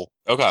reveal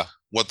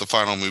what the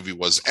final movie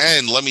was.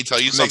 And let me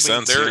tell you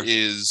something. There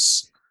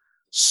is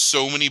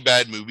so many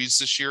bad movies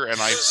this year,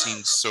 and I've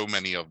seen so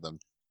many of them.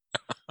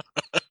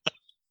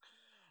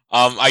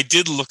 I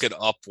did look it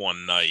up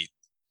one night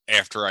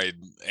after I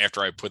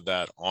put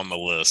that on the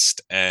list,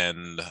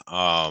 and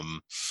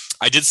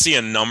I did see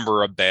a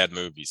number of bad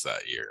movies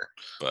that year.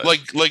 But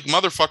like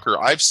motherfucker,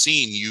 I've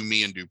seen You,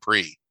 Me, and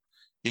Dupree.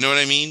 You know what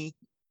I mean?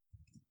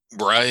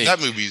 Right. That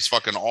movie is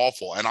fucking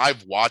awful, and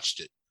I've watched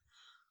it.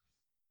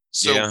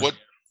 So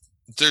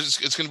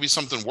it's going to be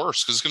something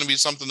worse, because it's going to be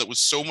something that was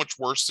so much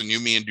worse than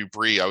You, Me, and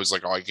Dupree. I was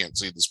like, oh, I can't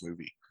see this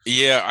movie.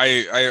 Yeah,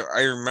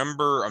 I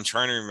remember. I'm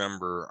trying to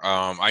remember.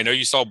 I know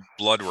you saw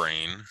Blood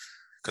Rain.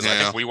 Because I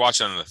think we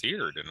watched it in the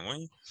theater, didn't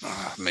we?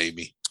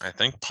 Maybe. I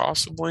think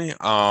possibly.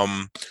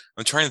 I'm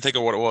trying to think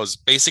of what it was.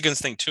 Basic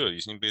Instinct 2. Have you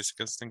seen Basic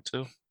Instinct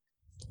 2?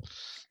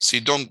 See,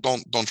 don't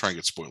try and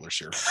get spoilers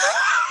here.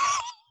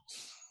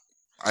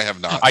 I have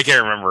not. I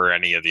can't remember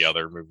any of the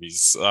other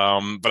movies.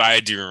 But I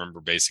do remember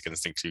Basic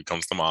Instinct 2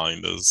 comes to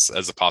mind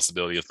as a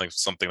possibility of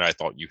something that I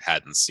thought you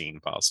hadn't seen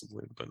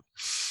possibly. But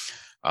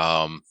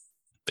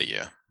But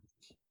yeah.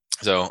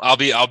 So I'll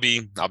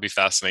be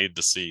fascinated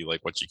to see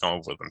like what you come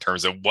up with in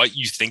terms of what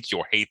you think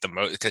you'll hate the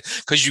most,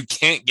 because you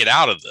can't get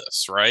out of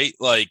this, right?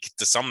 Like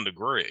to some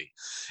degree,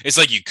 it's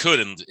like you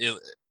couldn't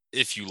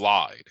if you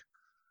lied.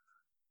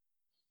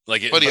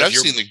 Like, Buddy, but if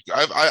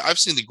I've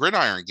seen the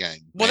Gridiron Gang.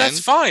 well, Man. that's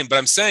fine. But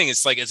I'm saying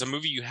it's like it's a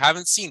movie you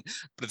haven't seen,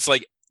 but it's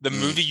like the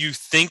movie you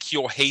think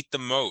you'll hate the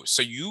most.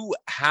 So you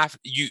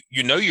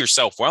know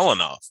yourself well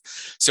enough.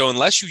 So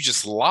unless you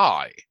just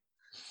lie.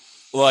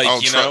 Like,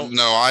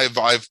 no, I've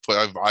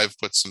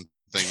put some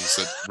things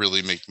that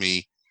really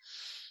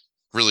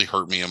really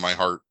hurt me in my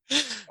heart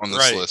on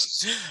this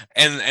list.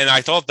 And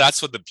I thought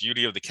that's what the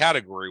beauty of the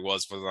category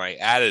was when I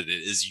added it,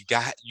 is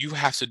you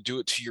have to do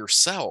it to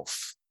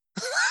yourself.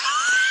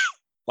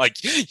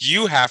 Like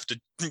you have to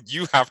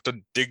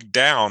dig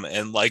down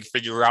and like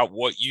figure out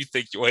what you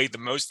think you'll hate the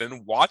most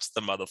and watch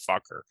the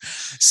motherfucker.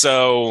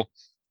 So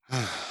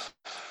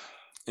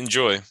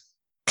enjoy.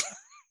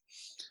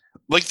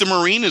 Like the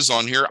Marine is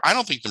on here. I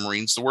don't think the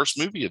Marine's the worst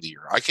movie of the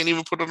year. I can't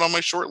even put it on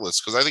my short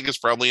list because I think it's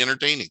probably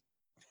entertaining.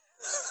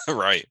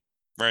 Right.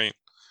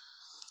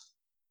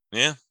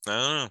 Yeah, I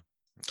don't know.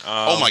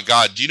 Oh my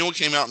God. Do you know what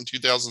came out in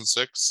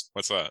 2006?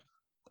 What's that?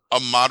 A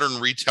modern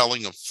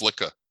retelling of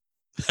Flicka.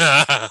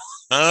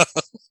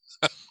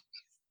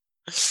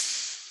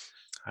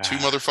 Two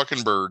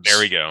motherfucking birds.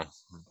 There we go.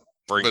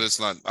 But it's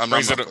not.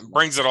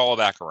 Brings it all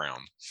back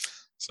around.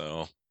 So,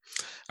 all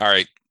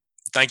right.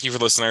 Thank you for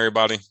listening,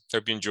 everybody.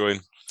 Hope you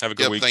enjoyed. Have a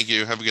good week. Thank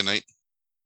you. Have a good night.